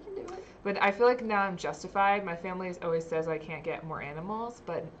 Okay, you can do it. But I feel like now I'm justified. My family always says I can't get more animals,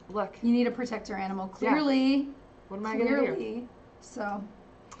 but look. You need to protect your animal, clearly. Yeah. What am I going to do? So,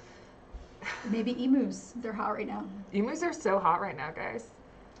 maybe emus. They're hot right now. Emus are so hot right now, guys.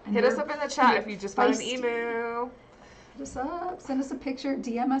 Hit us up in the chat if you just got an emu. Hit us up. Send us a picture.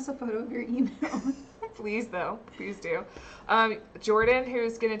 DM us a photo of your emu. Please, though. Please do. Jordan,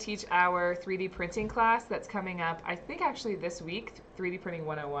 who's going to teach our 3D printing class that's coming up, I think actually this week, 3D Printing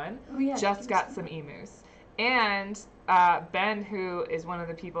 101, just got some emus. And Ben, who is one of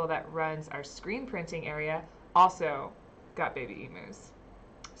the people that runs our screen printing area, also got baby emus.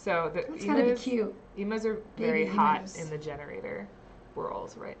 So the That's gotta be cute. Emus are very hot in the generator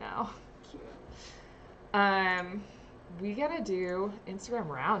world right now. Cute. We gotta do Instagram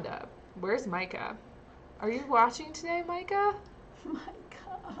roundup. Where's Micah? Are you watching today, Micah? Micah.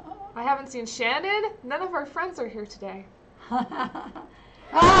 I haven't seen Shannon. None of our friends are here today.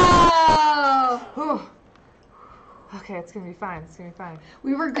 Oh! Okay, it's gonna be fine. It's gonna be fine.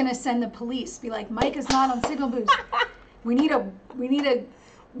 We were gonna send the police. Be like, Micah's not on signal boost. We need a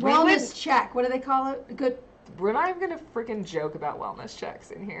wellness check. What do they call it? A good. We're not even gonna freaking joke about wellness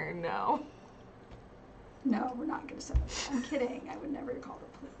checks in here. No. No, we're not gonna send them. I'm kidding. I would never call the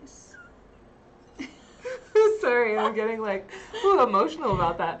police. Sorry, I'm getting like emotional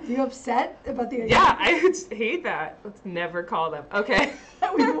about that. You upset about the idea? Yeah, I just hate that. Let's never call them. Okay.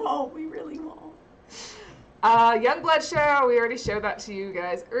 We won't. We really won't. Youngblood show. We already showed that to you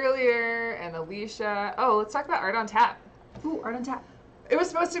guys earlier. And Alicia. Oh, let's talk about Art on Tap. Ooh, Art on Tap. It was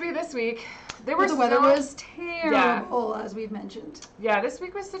supposed to be this week. The weather was terrible, as we've mentioned. Yeah, this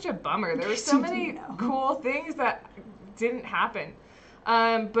week was such a bummer. There were so many cool things that didn't happen.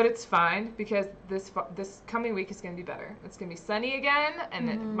 But it's fine because this coming week is going to be better. It's going to be sunny again,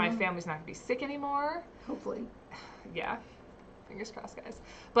 and my family's not going to be sick anymore. Hopefully. Yeah. Fingers crossed, guys.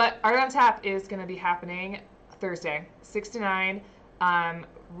 But Art on Tap is going to be happening Thursday, 6 to 9.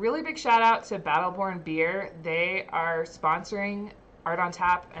 Really big shout out to Battleborn Beer. They are sponsoring Art on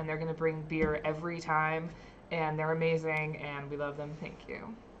Tap, and they're going to bring beer every time, and they're amazing, and we love them. Thank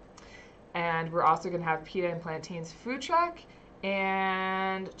you. And we're also going to have Pita and Plantain's food truck,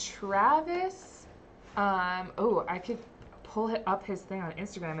 and Travis, I could pull up his thing on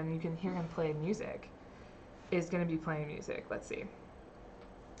Instagram, and you can hear him play music, is going to be playing music. Let's see.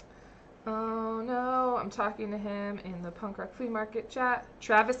 Oh, no, I'm talking to him in the Punk Rock Flea Market chat.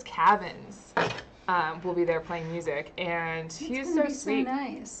 Travis Cavins will be there playing music, and he's so sweet. So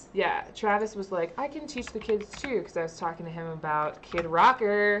nice. Yeah, Travis was like, I can teach the kids too, because I was talking to him about Kid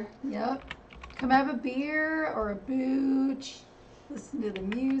Rocker. Yep. Come have a beer or a booch, listen to the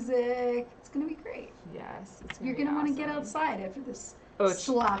music. It's gonna be great. Yes, it's You're gonna want to get outside after this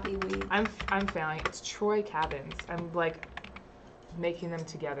sloppy week. I'm failing. It's Troy Cabins. I'm like making them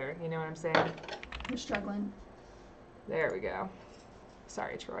together. You know what I'm saying? You're struggling. There we go.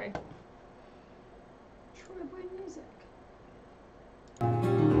 Sorry, Troy. Troy boy music.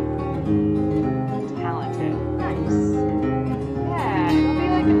 Talented. Nice. Yeah, it'll be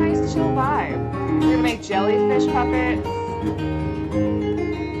like a nice chill vibe. We're gonna make jellyfish puppets.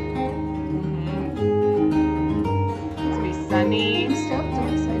 It's gonna be sunny. I'm stoked.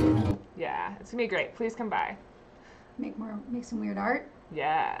 I'm excited. Yeah, it's gonna be great. Please come by. Make some weird art.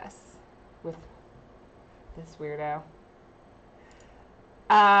 Yes, with this weirdo.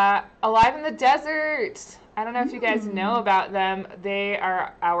 Alive in the Desert. I don't know if you guys know about them. They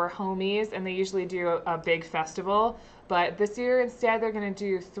are our homies, and they usually do a big festival. But this year, instead, they're going to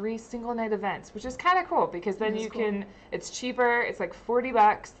do 3 single-night events, which is kind of cool because then it's cheaper. It's like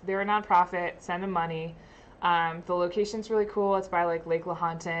 $40. They're a nonprofit. Send them money. The location's really cool. It's by like Lake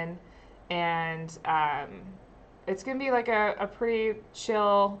Lahontan, and it's going to be like a pretty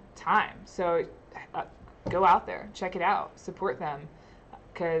chill time. So go out there, check it out, support them,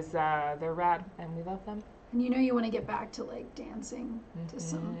 because they're rad and we love them. And you want to get back to like dancing to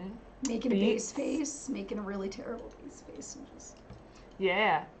some, making a bass face, making a really terrible bass face, and just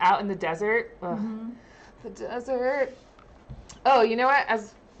out in the desert. The desert. Oh, you know what?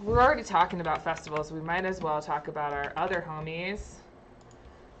 As we're already talking about festivals. We might as well talk about our other homies.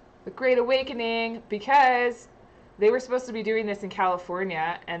 The Great Awakening, because they were supposed to be doing this in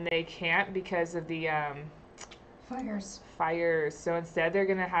California, and they can't because of the fires. So instead, they're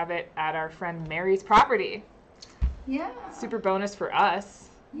going to have it at our friend Mary's property. Yeah. Super bonus for us.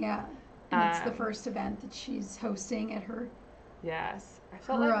 Yeah. And it's the first event that she's hosting at her. Yes. I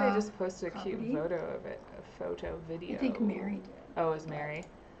felt like they just posted a cute photo of it, a photo, video. I think Mary did. Oh, it was Mary.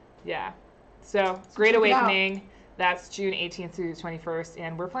 Yeah. So Great Awakening, that's June 18th through the 21st,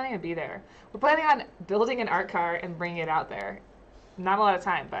 and we're planning to be there. We're planning on building an art car and bringing it out there. Not a lot of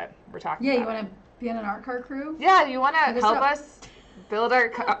time, but we're talking about it. Yeah, you want to be on an art car crew? Yeah, you want to help us build our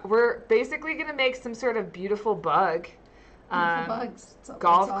car? We're basically going to make some sort of beautiful golf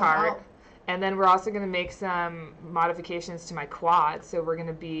cart. And then we're also going to make some modifications to my quad. So we're going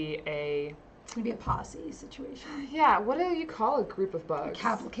to be It's going to be a posse situation. Yeah, what do you call a group of bugs? A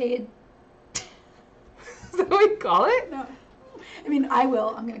cavalcade. Is that what we call it? No. I mean, I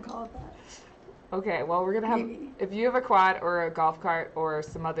will. I'm going to call it that. Okay, well, we're going to have, if you have a quad or a golf cart or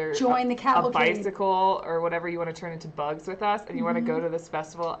some other, join the cavalcade. A bicycle or whatever you want to turn into bugs with us, and you want to go to this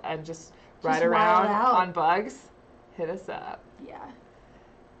festival and just ride around on bugs, hit us up. Yeah.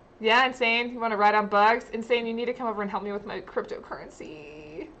 Yeah, Insane, you want to ride on bugs? Insane, you need to come over and help me with my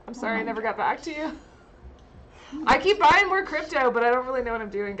cryptocurrency. I'm sorry I never got back to you. I keep buying more crypto, but I don't really know what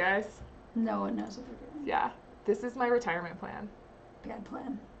I'm doing, guys. No one knows what they're doing. Yeah, this is my retirement plan. Bad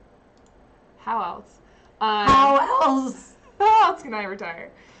plan. How else? How else? How else can I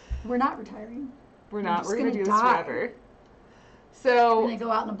retire? We're not retiring. We're not. We're going to do this forever. So we're going to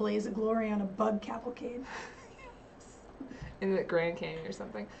go out in a blaze of glory on a bug cavalcade. In the Grand Canyon or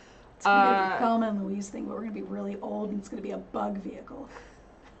something. It's going to be a Thelma and Louise thing, but we're going to be really old, and it's going to be a bug vehicle.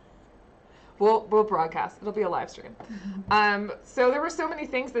 We'll broadcast. It'll be a live stream. Mm-hmm. So there were so many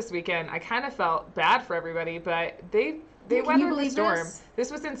things this weekend. I kind of felt bad for everybody, but they weathered the storm.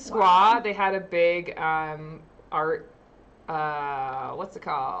 This was in Squaw. Wow. They had a big art. What's it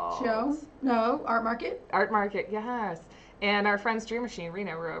called? Show? No, art market. Art market, yes. And our friends Dream Machine,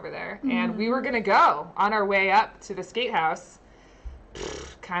 Reno, were over there. Mm-hmm. And we were going to go on our way up to the skate house.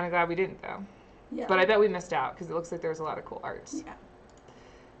 Kind of glad we didn't, though. Yeah. But I bet we missed out because it looks like there was a lot of cool arts. Yeah.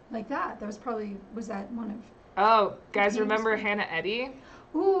 Like that. That was probably, was that one of... Oh, guys, remember Hannah Eddy?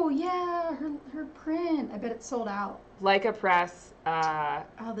 Oh, yeah, her print. I bet it's sold out. Leica Press.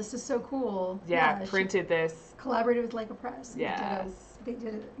 Oh, this is so cool. Yeah, printed this. Collaborated with Leica Press. Yes. They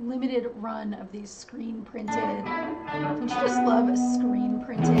did a limited run of these screen printed. Don't you just love a screen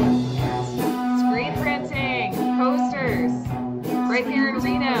printed? Screen printing, posters, right here in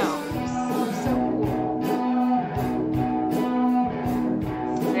Reno. So cool.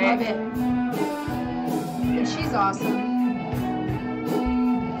 Love it. And she's awesome.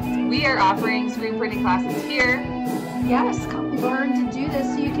 We are offering screen printing classes here. Yes, come learn to do this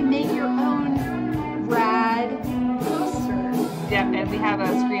so you can make your own rad poster. Yep, and we have a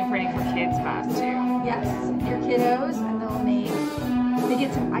screen printing for kids class too. Yes, your kiddos, and they'll make. They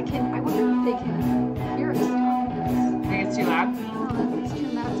get to. I wonder if they can hear us talking. I think it's too loud. Let's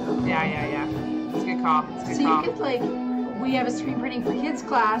turn that down. Yeah. It's a good call. You could we have a screen printing for kids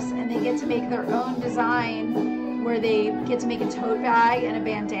class, and they get to make their own design, where they get to make a tote bag and a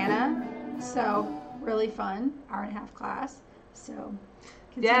bandana. So really fun, hour-and-a-half class. So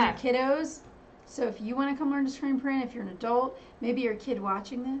consider kiddos. So if you want to come learn to screen print, if you're an adult, maybe you're a kid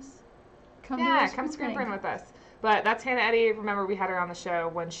watching this, come screen print with us. But that's Hannah Eddy. Remember, we had her on the show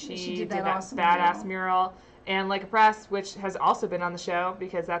when she did that awesome badass mural. And Leica Press, which has also been on the show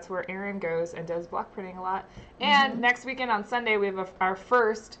because that's where Erin goes and does block printing a lot. And next weekend on Sunday, we have our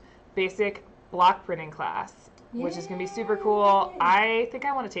first basic block printing class, which is going to be super cool. I think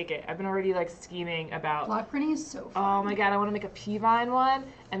I want to take it. I've been already scheming about... Block printing is so fun. Oh my god, I want to make a pea vine one,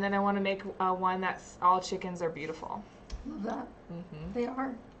 and then I want to make one that's all chickens are beautiful. Love that. Mm-hmm. They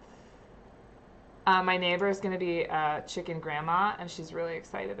are. My neighbor is going to be a chicken grandma, and she's really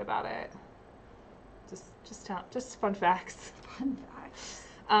excited about it. Just fun facts. Fun facts.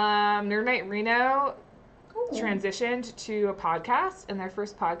 Nerd Night Reno transitioned to a podcast, and their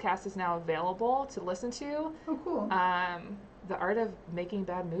first podcast is now available to listen to. Oh, cool. The Art of Making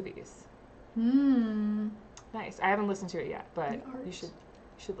Bad Movies. Nice. I haven't listened to it yet, but you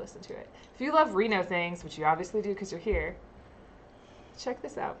should listen to it. If you love Reno things, which you obviously do because you're here, check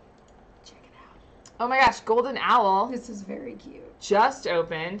this out. Check it out. Oh my gosh, Golden Owl. This is very cute. Just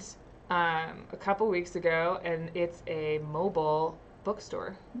opened a couple weeks ago, and it's a mobile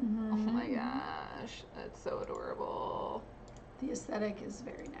bookstore. Oh my gosh, that's so adorable. The aesthetic is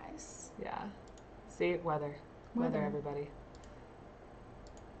very nice. Yeah. See, weather, everybody.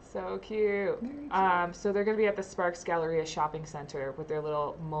 So cute. Very cute. So they're going to be at the Sparks Galleria Shopping Center with their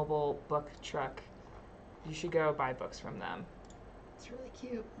little mobile book truck. You should go buy books from them. It's really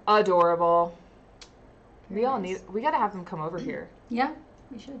cute. Adorable. Very We all nice. we got to have them come over here. Yeah,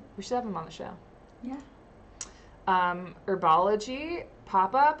 we should. We should have them on the show. Yeah. Herbology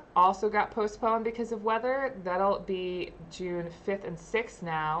pop-up also got postponed because of weather. That'll be June 5th and 6th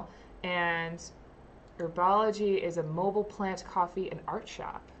now. And Herbology is a mobile plant coffee and art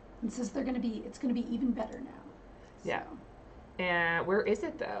shop. It says it's gonna be even better now. Yeah. So, And where is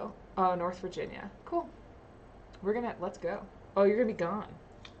it though? Oh, North Virginia. Cool. Let's go. Oh, you're gonna be gone.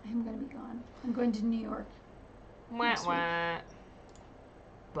 I'm gonna be gone. I'm going to New York. Wah, Next week. wah.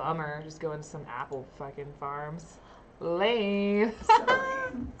 Bummer. Just going to some apple fucking farms. Lame. So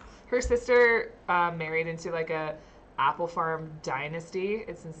lame. Her sister married into like a apple farm dynasty.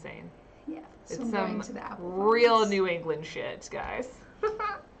 It's insane. Yeah. So It's I'm some going to the apple real farms. New England shit, guys.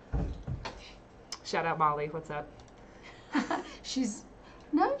 Shout out Molly. What's up? She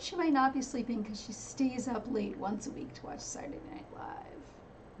might not be sleeping because she stays up late once a week to watch Saturday Night Live.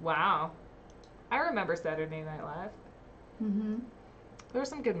 Wow. I remember Saturday Night Live. Mm-hmm. There were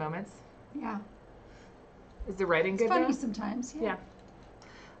some good moments. Yeah. Is the writing It's good funny though? sometimes. Yeah.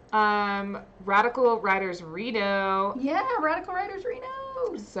 Radical Riders Reno. Yeah, Radical Riders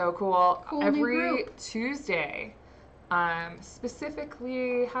Reno. So cool. Cool new Every group. Tuesday.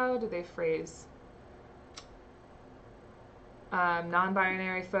 Specifically, how do they phrase?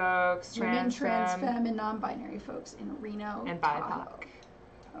 Non-binary folks, Women, trans trans, femme, femme, and non-binary folks in Reno, and Tahoe. BIPOC.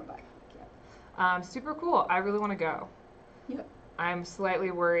 Oh, BIPOC, yeah. Super cool. I really want to go. Yep. I'm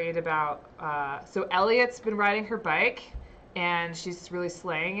slightly worried about. So Elliot's been riding her bike, and she's really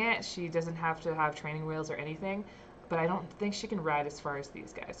slaying it. She doesn't have to have training wheels or anything, but I don't think she can ride as far as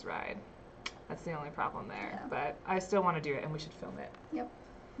these guys ride. That's the only problem there. Yeah. But I still want to do it, and we should film it. Yep.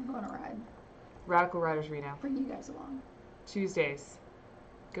 I'm going to ride. Radical Riders Reno. Bring you guys along. Tuesdays.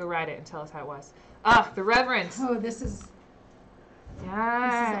 Go ride it and tell us how it was. The Reverend. Oh, this is a whole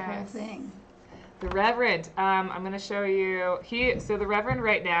Yes. thing. The Reverend. I'm going to show you. So the Reverend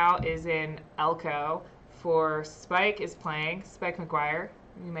right now is in Elko for Spike is playing. Spike McGuire.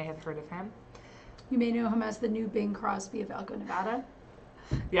 You may have heard of him. You may know him as the new Bing Crosby of Elko, Nevada.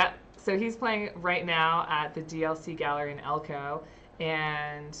 Yeah. So he's playing right now at the DLC Gallery in Elko.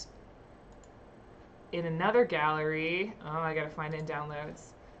 And in another gallery, I gotta find it in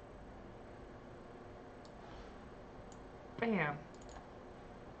downloads. Bam.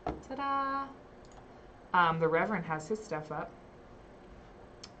 Ta-da! The Reverend has his stuff up.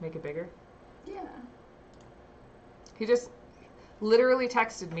 Make it bigger. Yeah. He just literally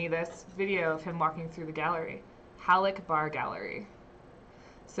texted me this video of him walking through the gallery. Halleck Bar Gallery.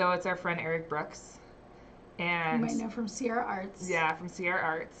 So it's our friend Eric Brooks. And You might know from Sierra Arts. yeah, from Sierra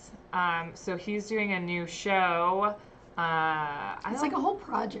Arts. So he's doing a new show. It's like a whole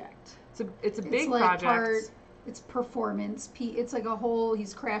project. It's a big like project. It's performance. It's like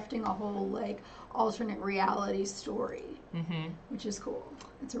he's crafting a whole like alternate reality story, which is cool.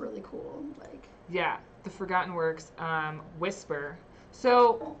 It's a really cool Yeah, the Forgotten Works, Whisper.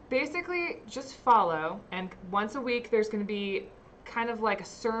 So basically, just follow, and once a week there's going to be kind of like a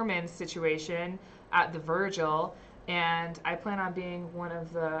sermon situation at the Virgil, and I plan on being one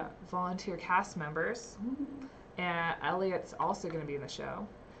of the volunteer cast members. And Elliot's also going to be in the show.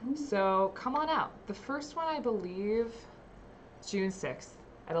 So come on out. The first one, I believe, June 6th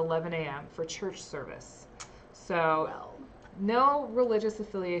at 11 a.m. for church service. So well. no religious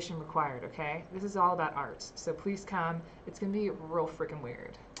affiliation required, okay? This is all about art. So please come. It's going to be real freaking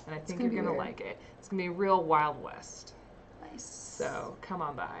weird. And I think you're gonna going be to weird. like it. It's going to be real Wild West. Nice. So come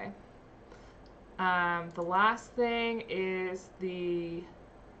on by. The last thing is the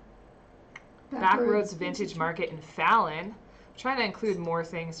Backroads Vintage Market in Fallon. I'm trying to include more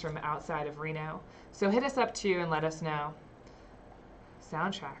things from outside of Reno. So hit us up too and let us know.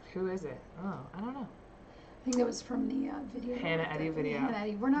 Soundtrack, who is it? Oh, I don't know. I think that was from the video. Hannah Eddy video. Hannah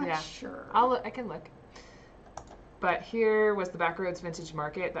Eddy. We're not Yeah. sure. I can look. But here was the Backroads Vintage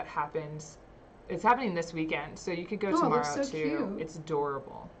Market that happens. It's happening this weekend, so you could go Oh, it tomorrow looks so too. cute. It's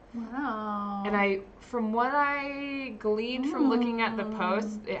adorable. Wow. And from what I gleaned from looking at the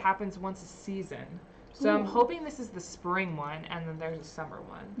posts, it happens once a season. So I'm Ooh. hoping this is the spring one, and then there's a summer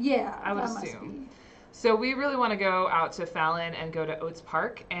one. Yeah, I would that must assume. be. So we really want to go out to Fallon and go to Oates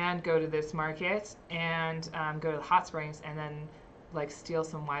Park and go to this market and go to the hot springs and then like steal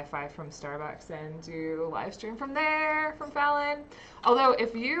some Wi-Fi from Starbucks and do a live stream from there, from Fallon. Although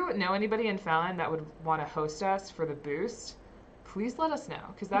if you know anybody in Fallon that would want to host us for the boost, please let us know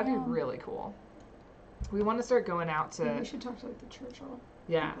because that'd Yeah. be really cool. We want to start going out Yeah, to we should talk to like the church hall.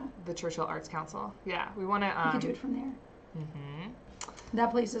 Yeah, people. the Churchill Arts Council. Yeah, we want to. You could do it from there. Mhm.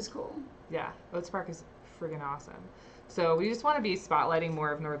 That place is cool. Yeah, Oats Park is friggin' awesome. So we just want to be spotlighting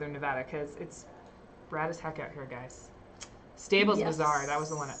more of Northern Nevada because it's rad as heck out here, guys. Stables Yes. Bazaar, that was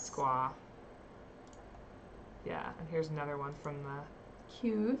the one at Squaw. Yeah, and here's another one from the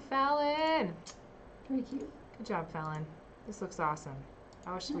Cute. Fallon. Very cute. Good job, Fallon. This looks awesome.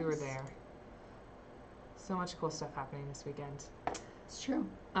 I wish we were Nice. there. So much cool stuff happening this weekend. It's true.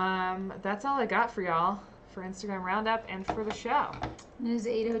 That's all I got for y'all for Instagram Roundup and for the show. And it is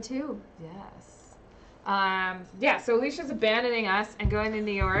 8:02. Yes. Yeah, so Alicia's abandoning us and going to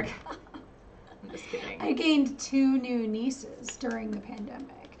New York. I'm just kidding. I gained 2 new nieces during the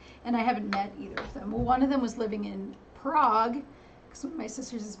pandemic, and I haven't met either of them. Well, one of them was living in Prague, because one of my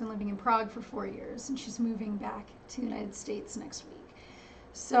sisters has been living in Prague for 4 years, and she's moving back to the United States next week.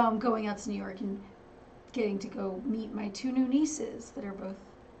 So I'm going out to New York and getting to go meet my 2 new nieces that are both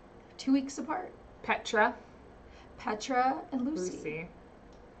 2 weeks apart. Petra, Petra and Lucy. Lucy.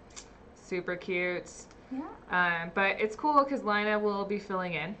 Super cute. Yeah. But it's cool because Lina will be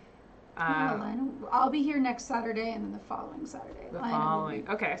filling in. Yeah, Lina, I'll be here next Saturday and then the following Saturday. The Lina will following. be-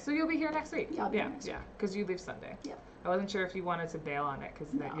 Okay, so you'll be here next week. Yeah, I'll be here next week. because you leave Sunday. Yeah. I wasn't sure if you wanted to bail on it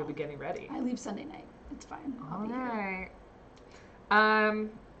because then No. you'll be getting ready. I leave Sunday night. It's fine. I'll All be here. right.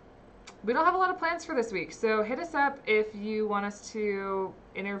 We don't have a lot of plans for this week, so hit us up if you want us to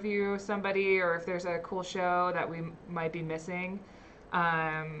interview somebody or if there's a cool show that we might be missing.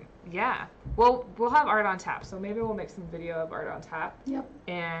 Yeah. Well, we'll have Art on Tap, so maybe we'll make some video of Art on Tap, Yep.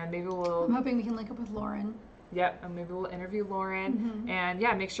 and maybe I'm we'll, hoping we can link up with Lauren. and maybe we'll interview Lauren. Mhm. And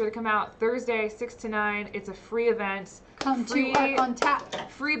yeah, make sure to come out Thursday, 6 to 9. It's a free event. Come Free- to Art on Tap.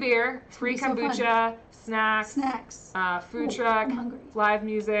 Free beer, free It's gonna be so kombucha, snacks, Snacks. food Ooh, truck, I'm hungry. live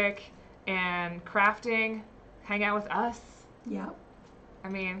music, and crafting. Hang out with us. Yep. I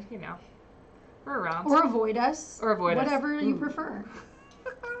mean, we're around. Or avoid us. Or avoid us. Whatever you Ooh. prefer.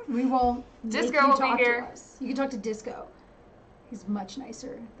 We won't make Disco you will be talk to here. us. You can talk to Disco. He's much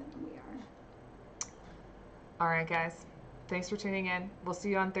nicer than we are. All right, guys. Thanks for tuning in. We'll see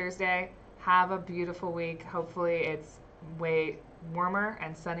you on Thursday. Have a beautiful week. Hopefully, it's way warmer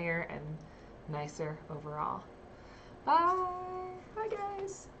and sunnier and nicer overall. Bye. Bye,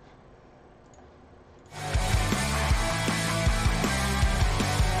 guys.